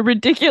house in a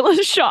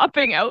ridiculous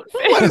shopping outfit.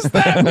 What does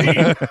that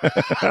mean?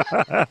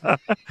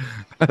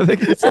 I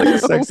think it's like a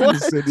Sex and the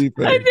City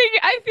thing. I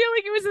feel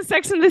like it was a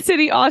Sex and the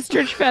City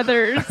ostrich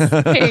feathers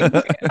pink.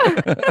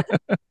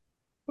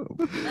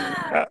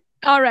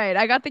 All right,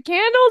 I got the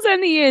candles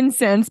and the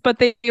incense, but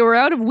they were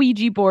out of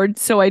Ouija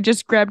boards, so I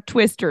just grabbed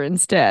Twister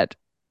instead.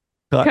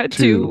 Cut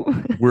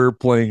to we're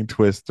playing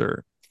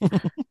Twister.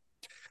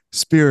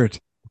 Spirit,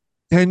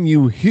 can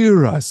you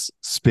hear us?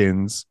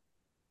 Spins.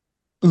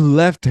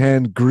 Left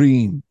hand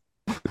green.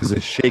 There's a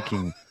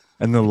shaking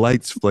and the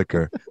lights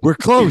flicker. We're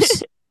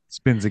close.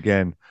 Spins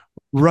again.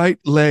 Right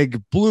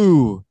leg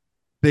blue.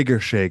 Bigger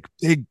shake.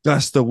 Big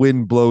gust of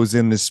wind blows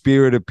in. The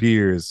spirit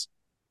appears.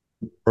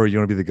 Or you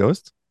want to be the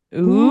ghost?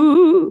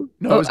 Ooh.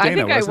 No, it was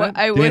Dana, wasn't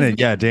it?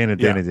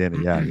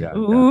 Dana. Yeah.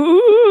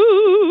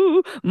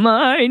 Ooh,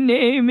 my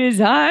name is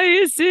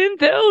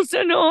Hyacinth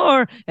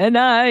Elsinore, and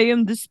I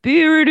am the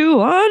spirit who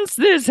haunts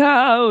this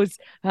house.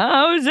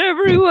 How's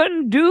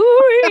everyone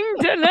doing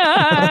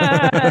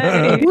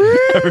tonight?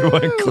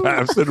 Everyone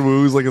claps and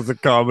woos like it's a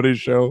comedy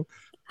show.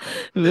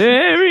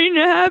 Very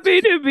happy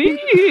to be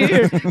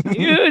here.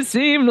 You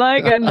seem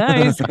like a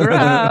nice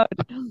crowd.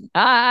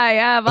 I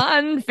have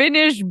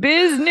unfinished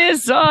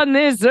business on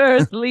this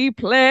earthly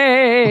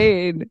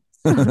plane.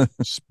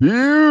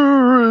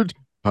 Spirit,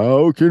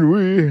 how can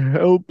we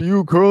help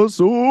you cross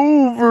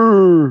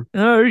over?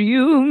 Are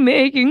you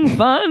making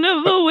fun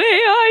of the way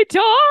I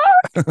talk?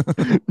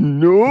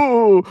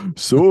 No,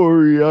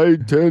 sorry, I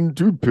tend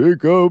to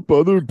pick up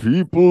other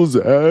people's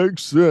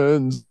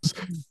accents.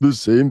 The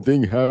same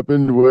thing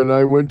happened when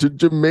I went to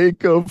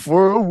Jamaica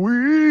for a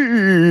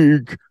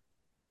week.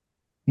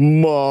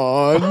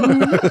 Mon.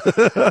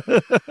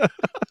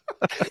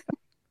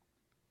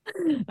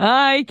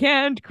 I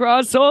can't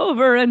cross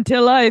over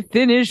until I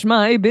finish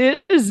my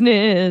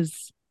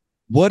business.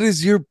 What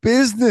is your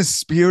business,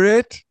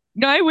 Spirit?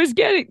 I was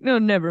getting... No,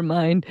 never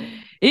mind.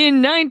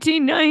 In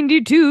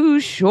 1992,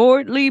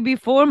 shortly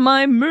before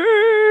my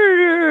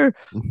murder.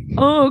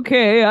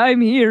 Okay,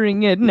 I'm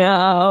hearing it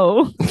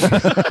now.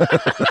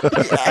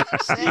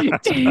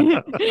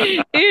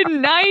 In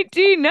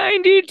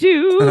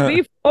 1992,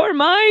 before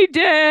my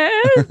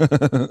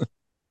death.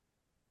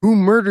 Who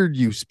murdered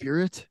you,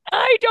 Spirit?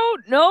 I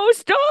don't know.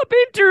 Stop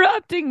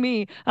interrupting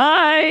me.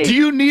 Do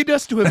you need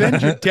us to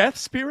avenge your death,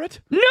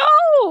 Spirit? No,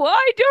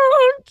 I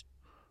don't.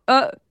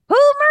 Who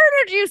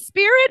murdered you,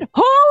 Spirit?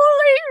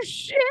 Holy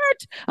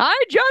shit!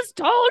 I just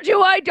told you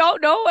I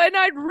don't know, and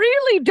I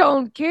really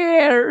don't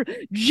care.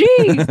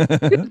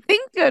 Jeez, you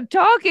think a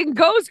talking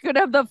ghost could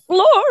have the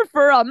floor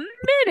for a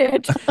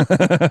minute?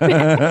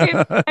 Back in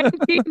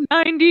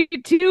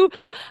 1992,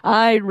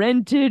 I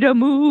rented a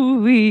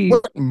movie.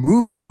 What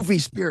movie,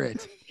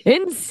 Spirit?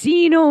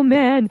 Encino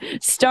Man,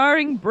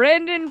 starring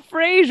Brendan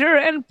Fraser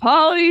and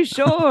Pauly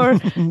Shore.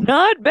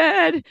 Not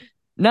bad,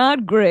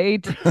 not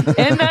great.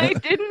 And I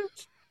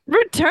didn't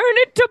return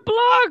it to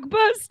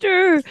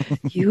Blockbuster.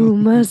 You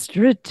must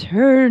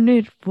return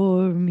it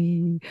for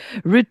me.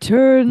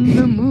 Return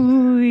the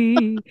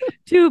movie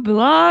to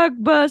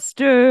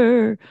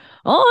Blockbuster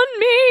on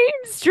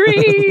Main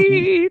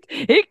Street.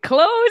 It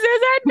closes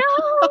at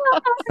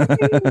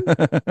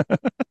 9.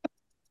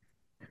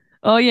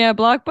 Oh, yeah,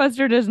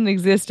 Blockbuster doesn't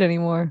exist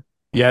anymore.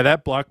 Yeah,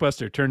 that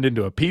Blockbuster turned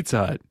into a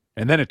Pizza Hut,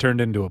 and then it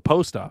turned into a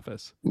post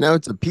office. Now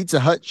it's a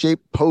Pizza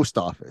Hut-shaped post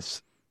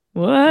office.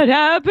 What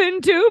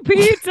happened to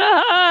Pizza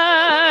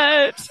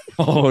Hut?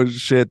 Oh,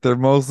 shit, they're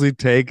mostly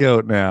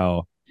takeout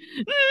now.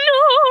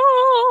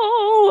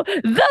 No!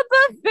 The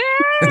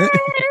buffet!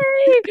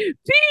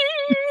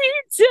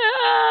 Pizza!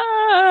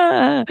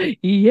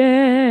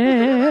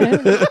 Yeah!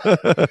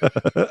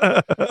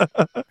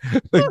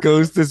 The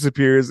ghost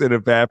disappears and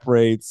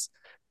evaporates,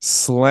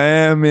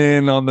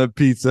 slamming on the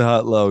Pizza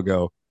Hut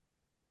logo.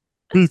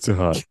 Pizza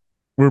Hut.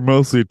 We're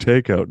mostly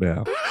takeout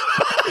now.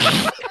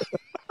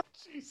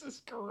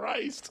 Jesus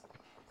Christ.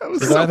 That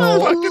was so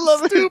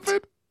fucking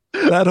stupid.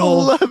 That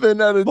whole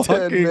 11 out of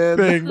 10, man.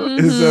 thing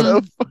is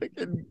so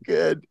fucking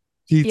good.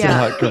 Pizza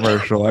Hut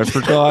commercial. I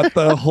forgot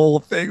the whole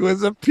thing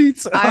was a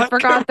Pizza Hut. I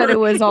forgot that it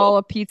was all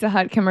a Pizza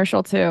Hut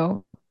commercial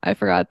too. I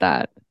forgot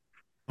that.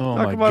 Oh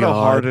Talk my about God. how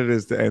hard it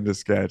is to end a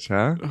sketch,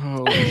 huh?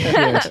 Holy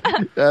shit.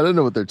 I don't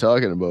know what they're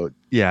talking about.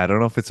 Yeah, I don't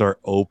know if it's our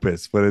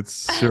opus, but it's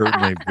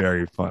certainly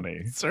very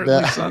funny.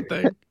 Certainly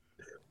something.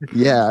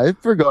 Yeah, I've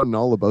forgotten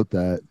all about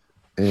that.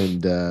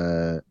 And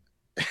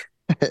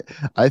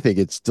I think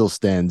it still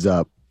stands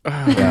up.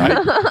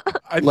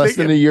 I Less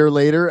than a year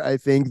later, I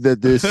think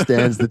that this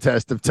stands the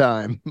test of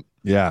time.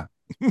 Yeah.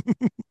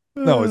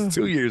 No, it's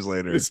 2 years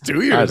later. It's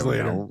 2 years I don't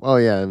later. know. Oh,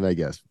 yeah, I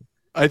guess.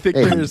 I think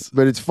Hey, there's.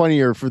 but it's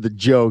funnier for the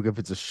joke if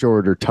it's a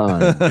shorter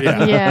time.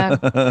 Yeah.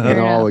 And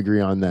I'll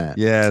agree on that.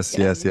 Yes,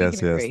 Yeah, yes, we yes,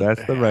 can yes. agree.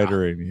 That's the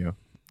writer in you.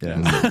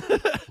 Yes.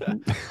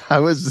 I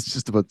was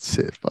just about to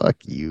say, fuck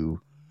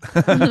you.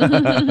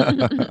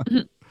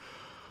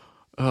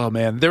 Oh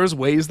man, there was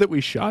ways that we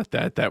shot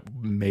that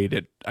made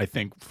it, I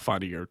think,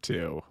 funnier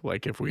too.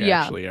 Like if we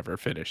actually ever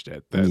finished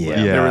it, that like,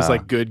 there was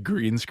like good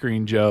green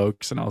screen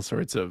jokes and all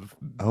sorts of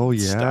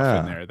stuff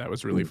in there that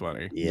was really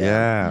funny.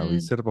 Yeah, we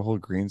set up a whole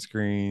green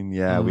screen.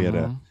 Yeah, we had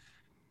a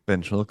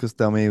ventriloquist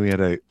dummy.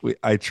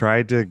 I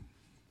tried to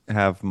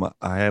have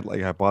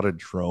I bought a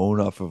drone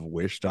off of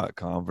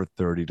wish.com for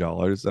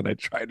 $30 and I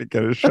tried to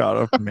get a shot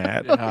of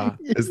Matt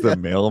as the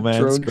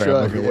mailman Drone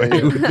scrambling shot,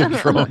 away with the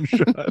drone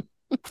shot.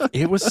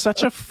 It was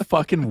such a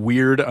fucking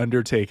weird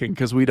undertaking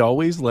because we'd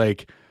always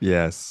like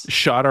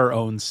shot our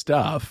own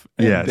stuff.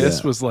 And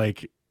this was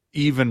like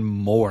even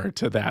more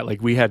to that.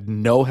 Like we had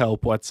no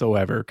help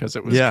whatsoever because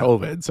it was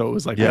COVID. So it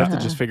was like we have to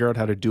just figure out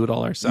how to do it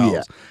all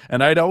ourselves.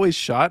 And I'd always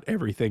shot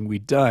everything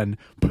we'd done,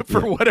 but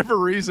for whatever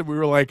reason we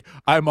were like,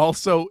 I'm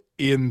also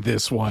in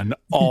this one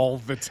all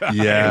the time.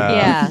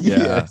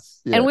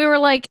 And we were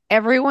like,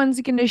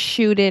 everyone's gonna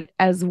shoot it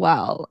as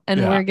well,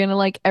 and we're gonna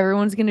like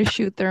everyone's gonna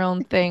shoot their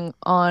own thing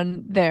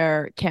on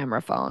their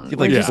camera phone.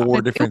 Like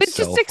four different. It was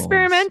just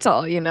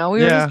experimental, you know.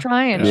 We were just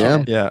trying.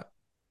 Yeah. Shit.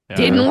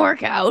 Didn't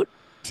work out.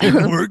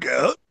 Didn't work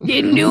out.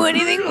 Didn't do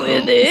anything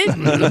with it.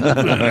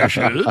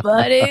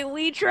 But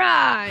we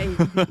tried.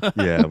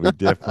 Yeah, we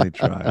definitely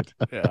tried.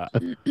 Yeah.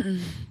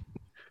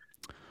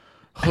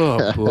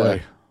 Oh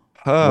boy.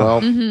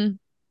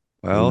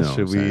 Well,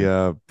 should we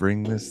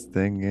bring this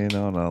thing in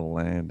on a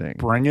landing?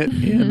 Bring it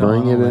in.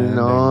 Bring it in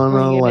on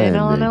a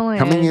landing.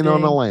 Coming in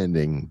on a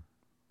landing.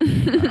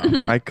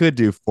 I could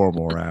do 4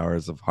 more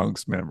hours of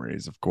Hunks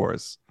memories, of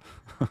course.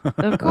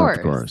 Of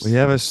course. We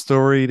have a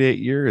storied 8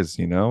 years,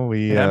 you know.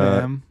 We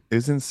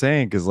it's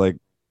insane because like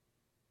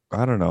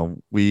I don't know,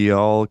 we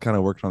all kind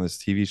of worked on this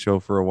TV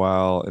show for a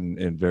while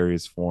in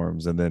various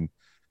forms, and then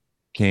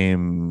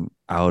came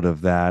out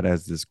of that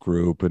as this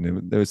group,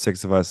 and there was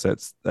 6 of us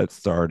that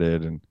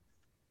started, and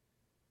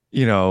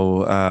you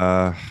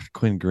know,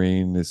 Quinn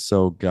Green is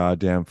so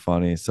goddamn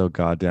funny, so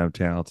goddamn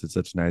talented,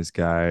 such a nice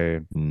guy.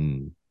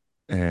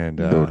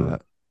 And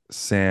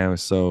Sam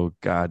is so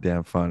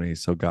goddamn funny,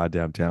 so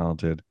goddamn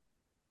talented.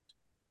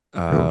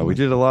 We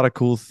did a lot of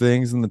cool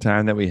things in the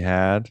time that we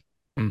had.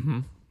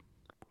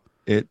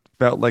 It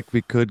felt like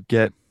we could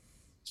get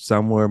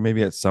somewhere,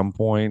 maybe at some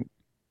point.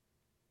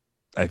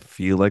 I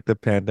feel like the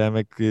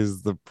pandemic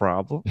is the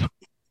problem.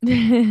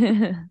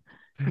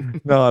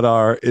 Not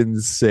our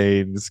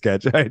insane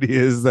sketch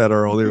ideas that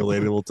are only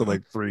relatable to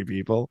like 3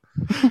 people.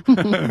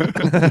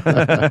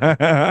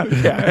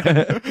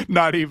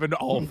 Not even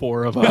all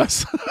 4 of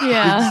us.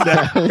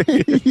 Exactly.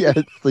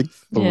 It's like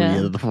 3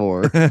 out of the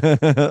 4.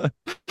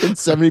 And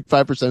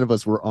 75% of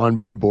us were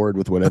on board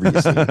with whatever you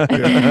say.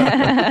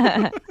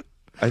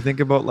 I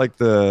think about like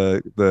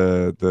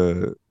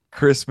the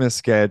Christmas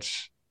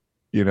sketch,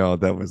 you know,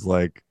 that was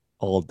like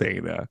all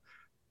Dana.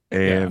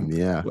 And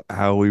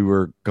how we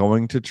were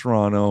going to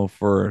Toronto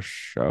for a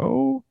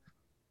show.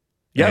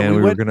 Yeah, and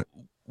we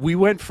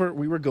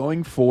were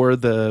going for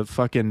the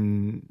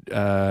fucking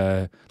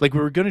like we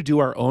were gonna do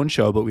our own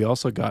show, but we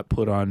also got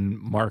put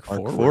on Mark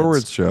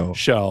Forward's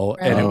show.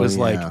 And it was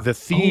like the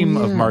theme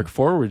of Mark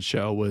Forward's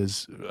show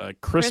was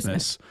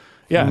Christmas.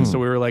 Yeah, so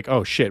we were like,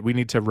 oh shit, we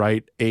need to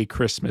write a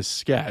Christmas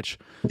sketch.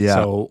 Yeah.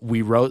 So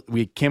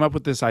we came up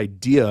with this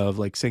idea of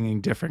like singing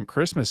different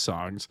Christmas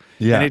songs.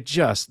 Yeah. And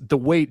the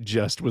weight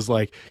just was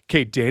like,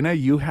 okay, Dana,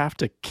 you have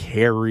to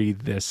carry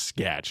this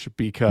sketch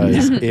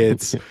because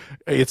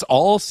it's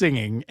all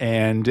singing,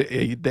 and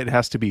it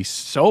has to be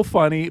so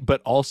funny, but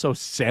also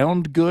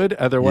sound good.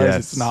 Otherwise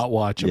it's not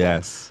watchable.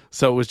 Yes.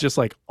 So it was just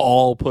like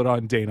all put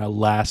on Dana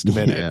last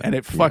minute. And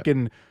it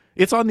fucking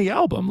it's on the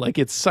album. Like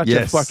it's such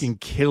a fucking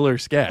killer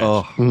sketch.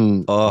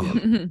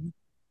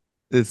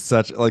 It's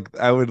such like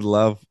I would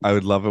love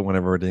it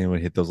whenever Dana would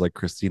hit those like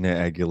Christina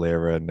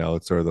Aguilera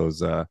notes or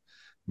those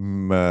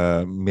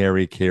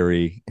Mariah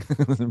Carey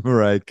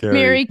votes.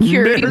 Mary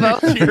Curie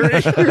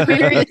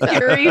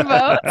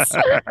votes.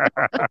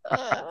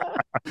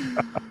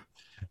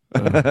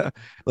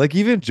 Like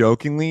even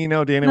jokingly,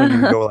 Dana, when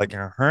you go like,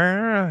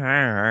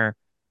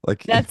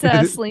 like that's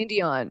Celine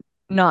Dion,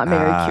 not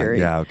Mary Curie.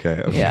 Yeah,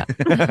 okay. Yeah.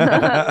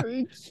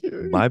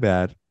 My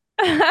bad.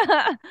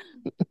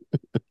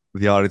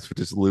 The audience would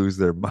just lose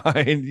their mind,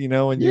 when you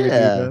would do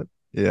that.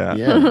 Yeah.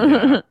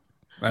 Yeah.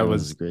 That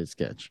was a great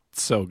sketch.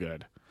 So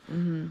good.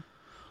 Mm-hmm.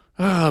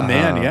 Oh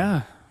man,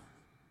 yeah.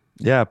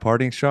 Yeah,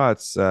 parting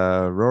shots.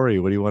 Rory,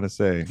 what do you want to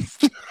say?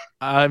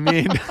 I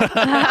mean,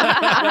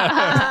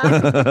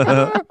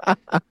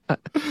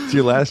 it's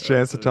your last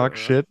chance to talk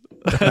shit.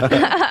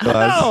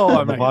 No,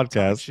 I'm not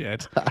podcast.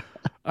 Shit.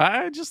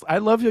 I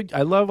love you.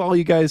 I love all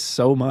you guys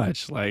so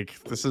much. Like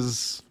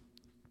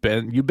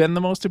you've been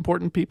the most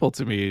important people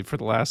to me for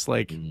the last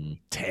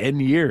 10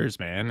 years,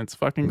 man. It's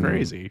fucking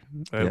crazy.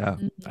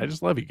 I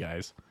just love you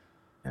guys.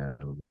 Yeah,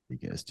 I love you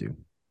guys too.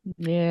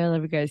 Yeah, I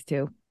love you guys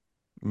too.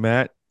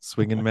 Matt,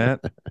 swinging Matt.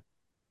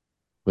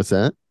 What's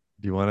that?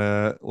 Do you want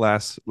to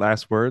last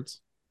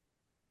words?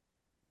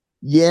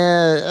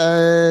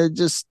 Yeah,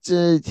 just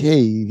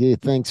hey,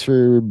 thanks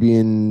for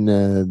being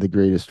the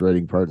greatest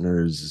writing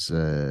partners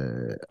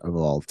of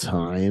all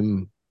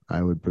time.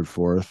 I would put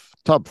forth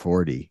top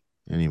 40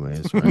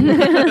 anyways,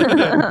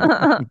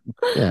 right?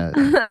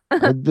 Yeah.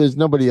 There's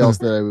nobody else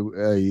that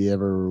I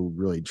ever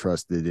really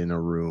trusted in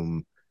a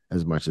room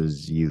as much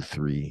as you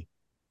three.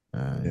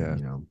 Yeah.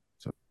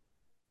 So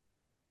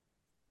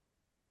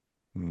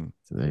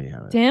there you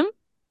have it. Tim?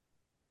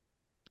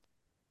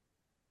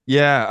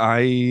 Yeah,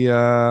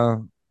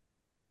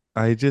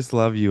 I just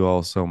love you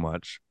all so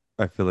much.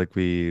 I feel like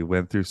we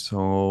went through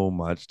so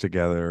much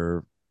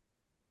together.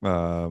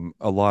 A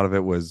lot of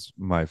it was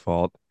my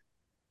fault.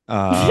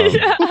 That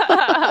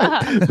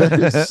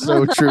is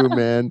so true,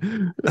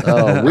 man.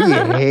 Oh, we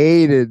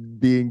hated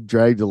being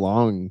dragged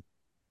along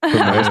for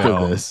most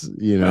of this,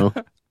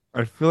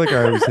 I feel like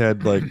I always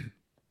had like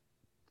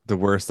the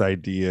worst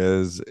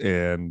ideas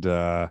and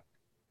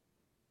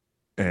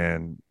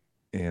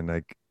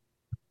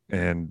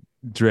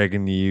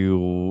dragging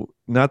you,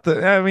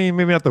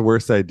 maybe not the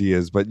worst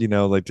ideas, but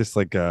just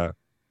like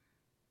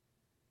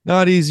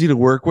not easy to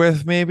work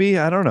with, maybe.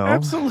 I don't know.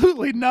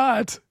 Absolutely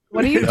not.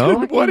 What are you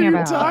talking What are you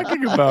about?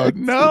 talking about?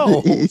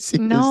 No.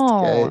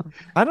 No.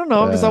 I don't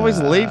know. I'm just always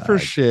late for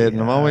shit,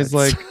 and I'm always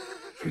like,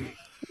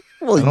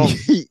 well,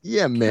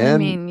 yeah, man. I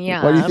mean,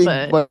 yeah. Why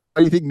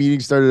do you think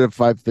meetings started at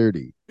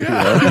 5:30?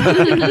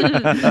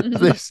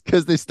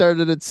 Because they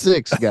started at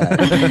 6, guys.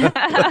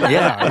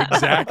 Yeah,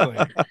 exactly.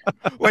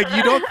 Like,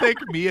 you don't think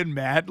me and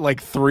Matt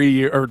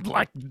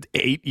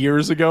 8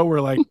 years ago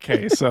were like,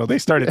 okay, so they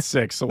start at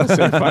 6, so we'll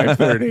say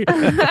 5:30. I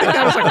think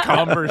that was a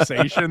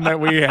conversation that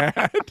we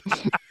had.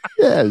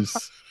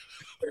 Yes.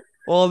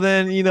 Well,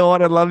 then you know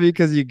what? I love you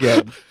because you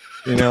get.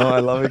 I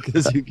love it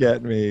because you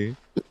get me,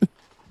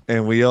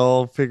 and we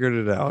all figured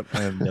it out,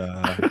 and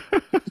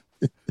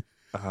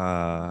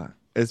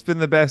it's been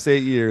the best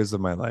 8 years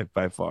of my life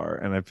by far,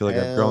 and I feel like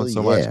I've grown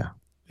so much.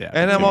 Yeah,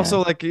 and I'm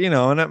also like, and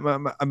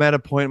I'm at a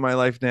point in my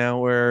life now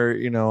where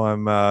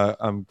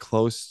I'm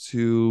close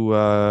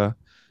to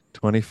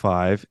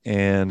 25,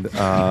 and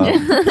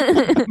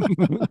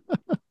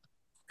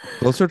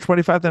closer to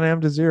 25 than I am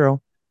to 0.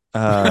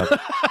 Oh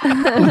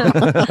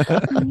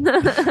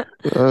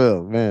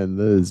man,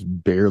 that is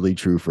barely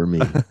true for me.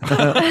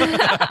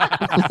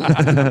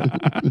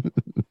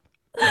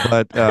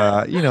 But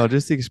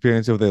just the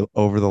experience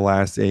over the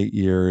last 8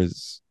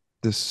 years,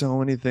 there's so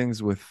many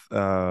things with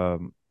the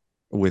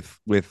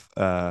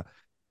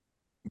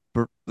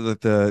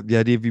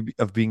idea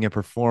of being a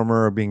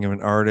performer, of being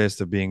an artist,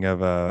 of being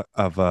of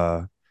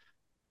a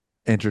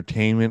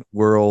entertainment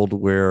world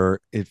where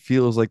it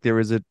feels like there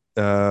is a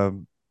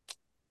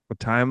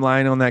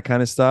timeline on that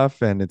kind of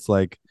stuff, and it's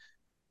like,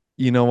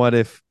 you know what,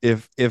 if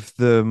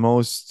the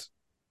most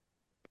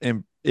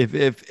if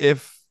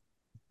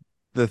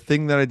the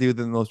thing that I do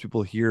that most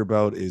people hear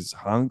about is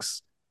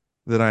hunks,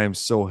 then I am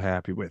so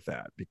happy with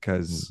that,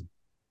 because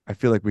I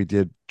feel like we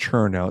did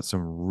churn out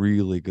some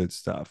really good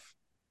stuff,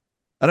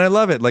 and I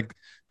love it. Like,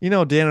 Dan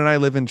and I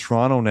live in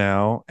Toronto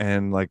now,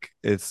 and like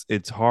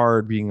it's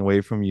hard being away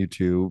from you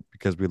two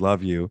because we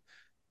love you.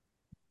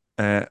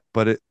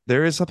 But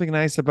there is something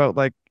nice about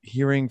like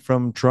hearing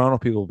from Toronto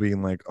people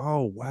being like,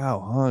 "Oh wow,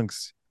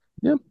 hunks."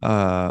 Yep.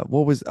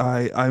 What was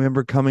I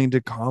remember coming to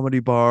Comedy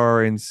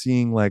Bar and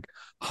seeing like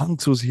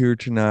hunks was here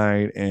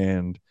tonight,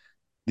 and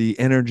the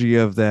energy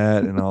of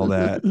that and all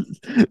that.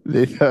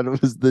 They thought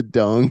it was the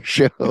Dong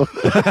Show. They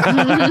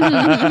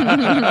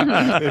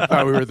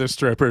thought we were the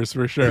strippers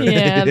for sure.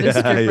 Yeah, the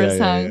strippers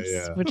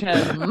hunks, which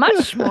has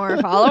much more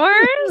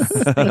followers.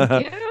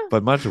 Thank you.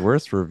 But much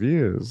worse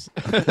reviews.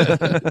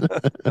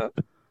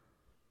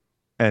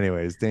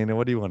 Anyways, Dana,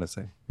 what do you want to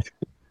say?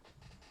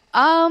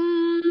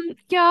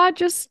 Yeah,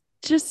 just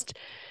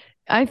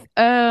I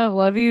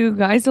love you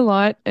guys a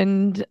lot,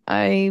 and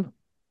I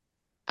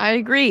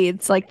agree.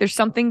 It's like there's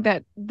something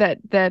that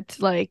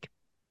like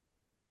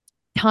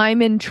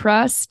time and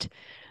trust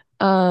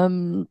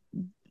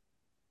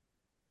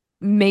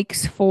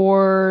makes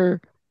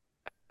for,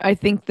 I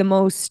think, the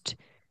most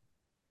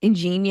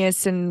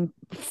ingenious and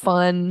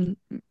fun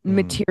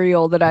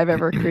material that I've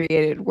ever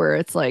created, where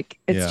it's like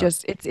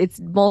it's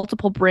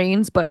multiple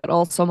brains, but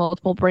also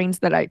multiple brains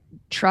that I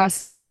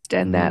trust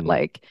and that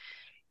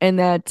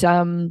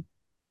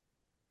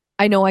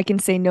I know I can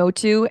say no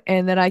to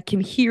and that I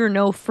can hear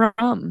no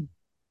from,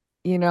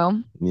 you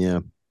know?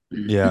 Yeah.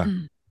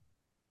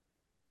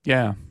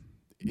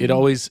 It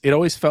always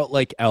felt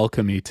like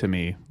alchemy to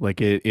me.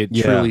 Like it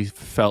truly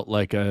felt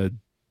like a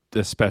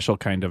special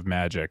kind of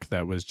magic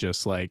that was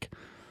just like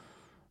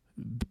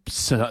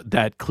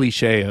that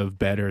cliche of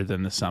better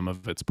than the sum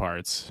of its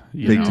parts.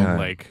 You know, time.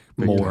 like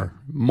Big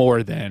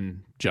more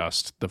than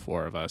just the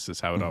four of us is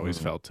how it always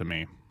felt to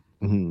me.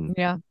 Mm-hmm.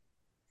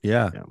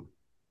 Yeah,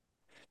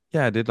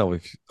 I did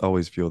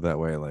always feel that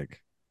way.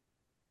 Like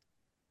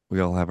we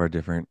all have our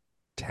different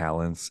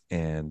talents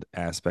and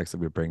aspects that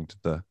we bring to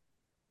the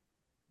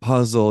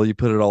puzzle. You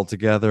put it all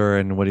together,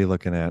 and what are you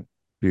looking at?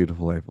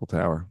 Beautiful Eiffel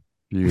Tower.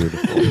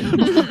 Beautiful.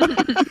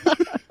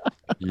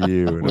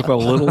 Beautiful. With a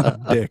little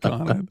dick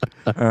on it.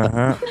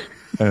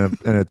 And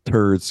a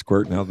turd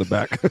squirting out the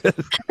back of it.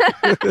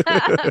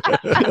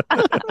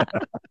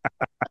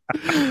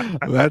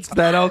 That's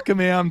that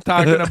alchemy I'm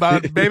talking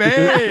about, baby.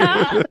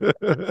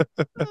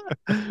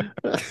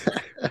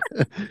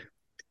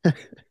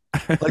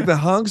 Like the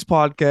Hunks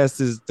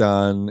podcast is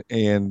done,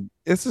 and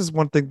this is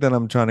one thing that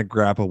I'm trying to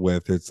grapple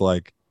with. It's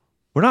like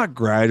we're not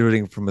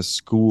graduating from a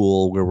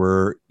school where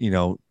we're,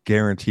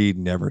 guaranteed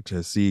never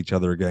to see each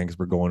other again because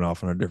we're going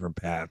off on our different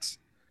paths.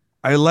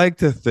 I like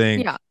to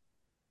think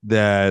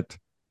that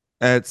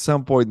at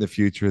some point in the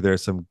future,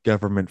 there's some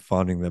government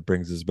funding that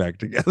brings us back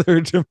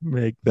together to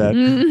make that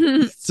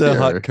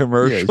hot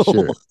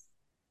commercial.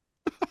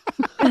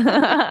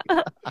 Yeah,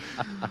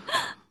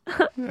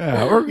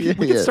 yeah, or we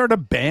could start a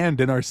band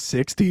in our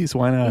 60s.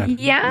 Why not?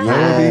 Yeah.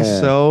 That would be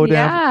so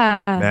down.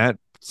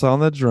 Matt's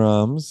on the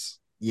drums.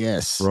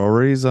 Yes.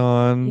 Rory's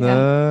on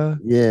the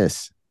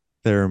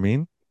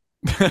theremin.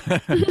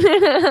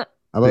 How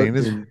about Dane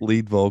is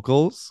lead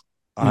vocals.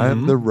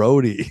 I'm the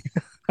roadie.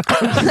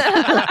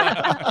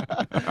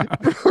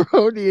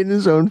 Roadie in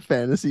his own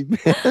fantasy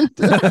band.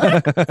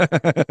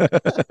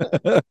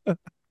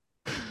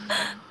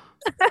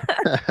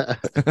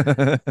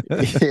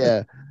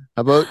 Yeah.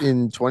 How about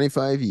in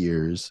 25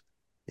 years,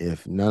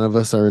 if none of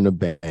us are in a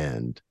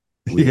band,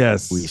 we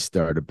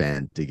start a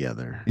band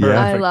together.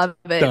 Yeah, I love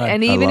it. Done.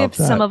 And even if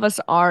some of us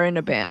are in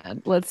a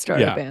band, let's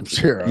start a band.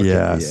 Sure. Okay.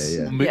 Yes.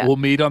 We'll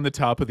meet on the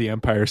top of the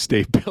Empire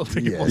State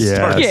Building. Yes. And we'll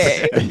start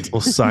a band.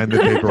 We'll sign the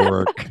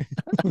paperwork.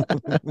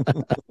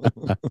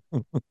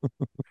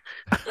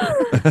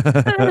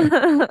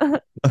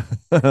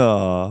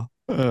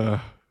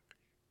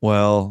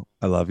 Well,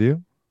 I love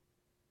you.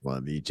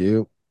 Love you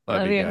too.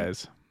 Love you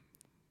guys.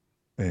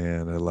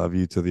 And I love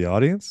you to the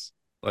audience.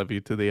 Love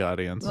you to the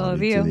audience.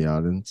 Love you to the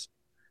audience.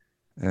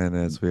 And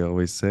as we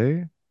always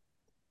say,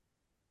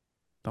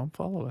 don't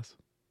follow us.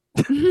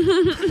 I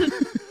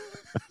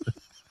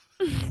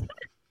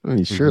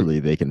mean, surely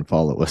they can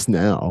follow us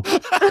now.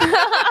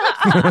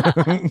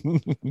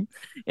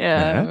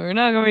 We're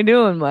not going to be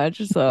doing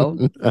much, so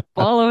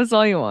follow us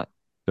all you want.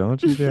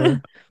 Don't you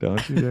dare.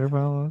 Don't you dare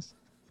follow us.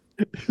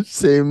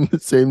 Same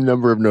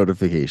number of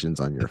notifications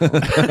on your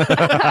phone.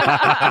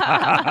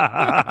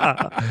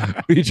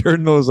 We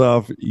turned those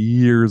off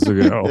years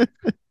ago.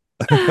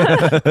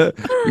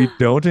 We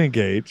don't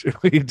engage.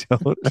 We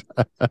don't.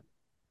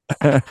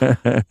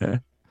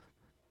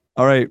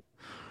 All right.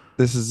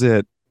 This is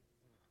it.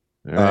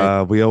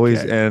 Right. We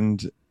always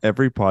end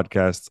every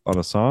podcast on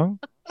a song.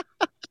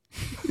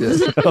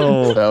 Yes.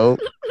 So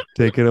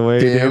take it away,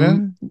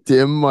 Dana.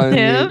 Tim, why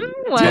don't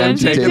you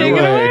take it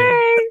away?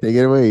 Take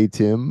it away,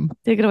 Tim.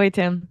 Take it away,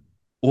 Tim.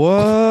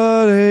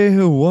 What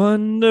a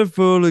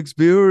wonderful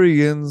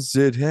experience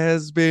it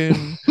has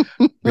been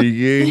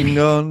being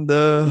on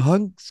the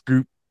Hunks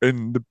group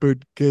and the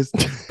podcast.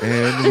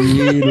 And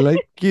we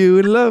like you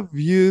and love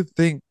you.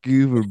 Thank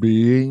you for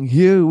being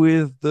here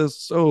with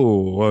us.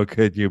 Oh,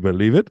 can you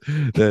believe it?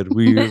 That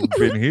we've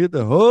been here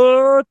the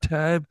whole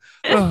time.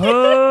 The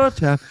whole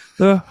time.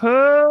 The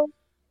whole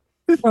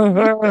Oh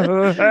my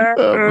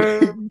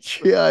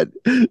God.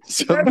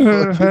 Some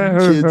fucking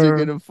kids are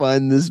gonna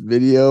find this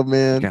video,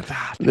 man.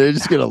 They're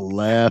just gonna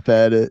laugh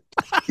at it.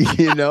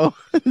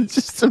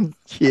 Just some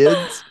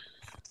kids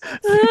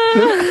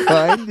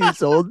find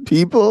these old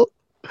people.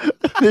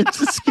 They're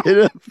just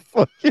gonna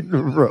fucking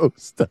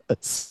roast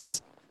us.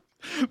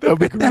 That'll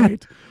be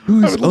great.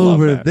 Who's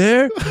over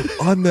there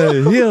on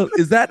the hill?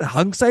 Is that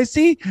Hunks I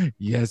see?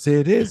 Yes,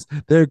 it is.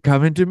 They're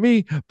coming to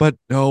me. But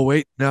no,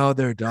 wait, now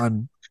they're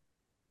done.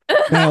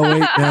 Now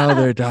wait, now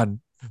they're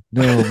done.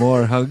 No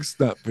more Hunks,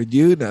 not for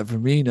you, not for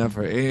me, not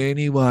for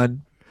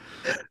anyone.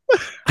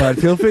 But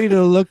feel free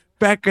to look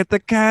back at the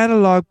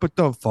catalog, but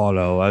don't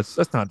follow us.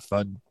 That's not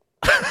fun.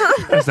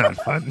 That's not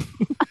fun.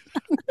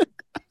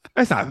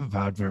 That's not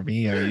fun for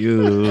me or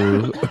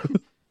you.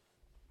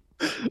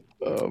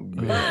 Oh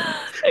man!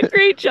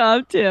 Great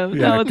job, Tim.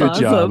 Yeah, that was good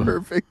awesome. job.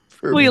 Perfect.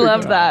 We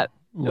love that.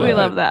 We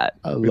love that.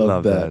 I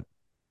love that.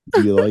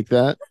 Do you like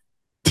that?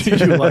 Do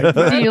you like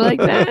that? Do you like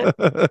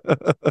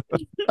that?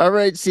 All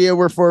right, see ya.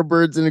 We're 4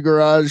 birds in a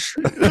garage.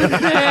 We've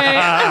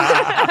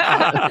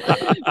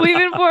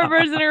been 4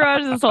 birds in a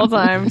garage this whole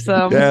time.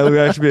 So yeah, we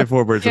actually been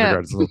 4 birds in a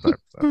garage this whole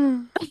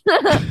time.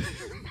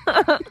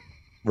 So.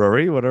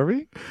 Rory, what are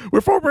we? We're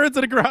 4 birds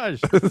in a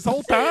garage this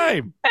whole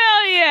time.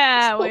 Hell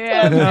yeah, we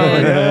have been.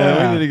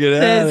 Yeah, we need to get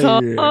out this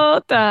of here.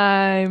 whole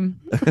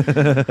time.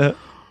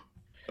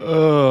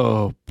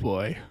 Oh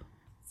boy.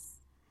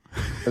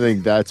 I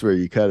think that's where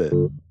you cut it.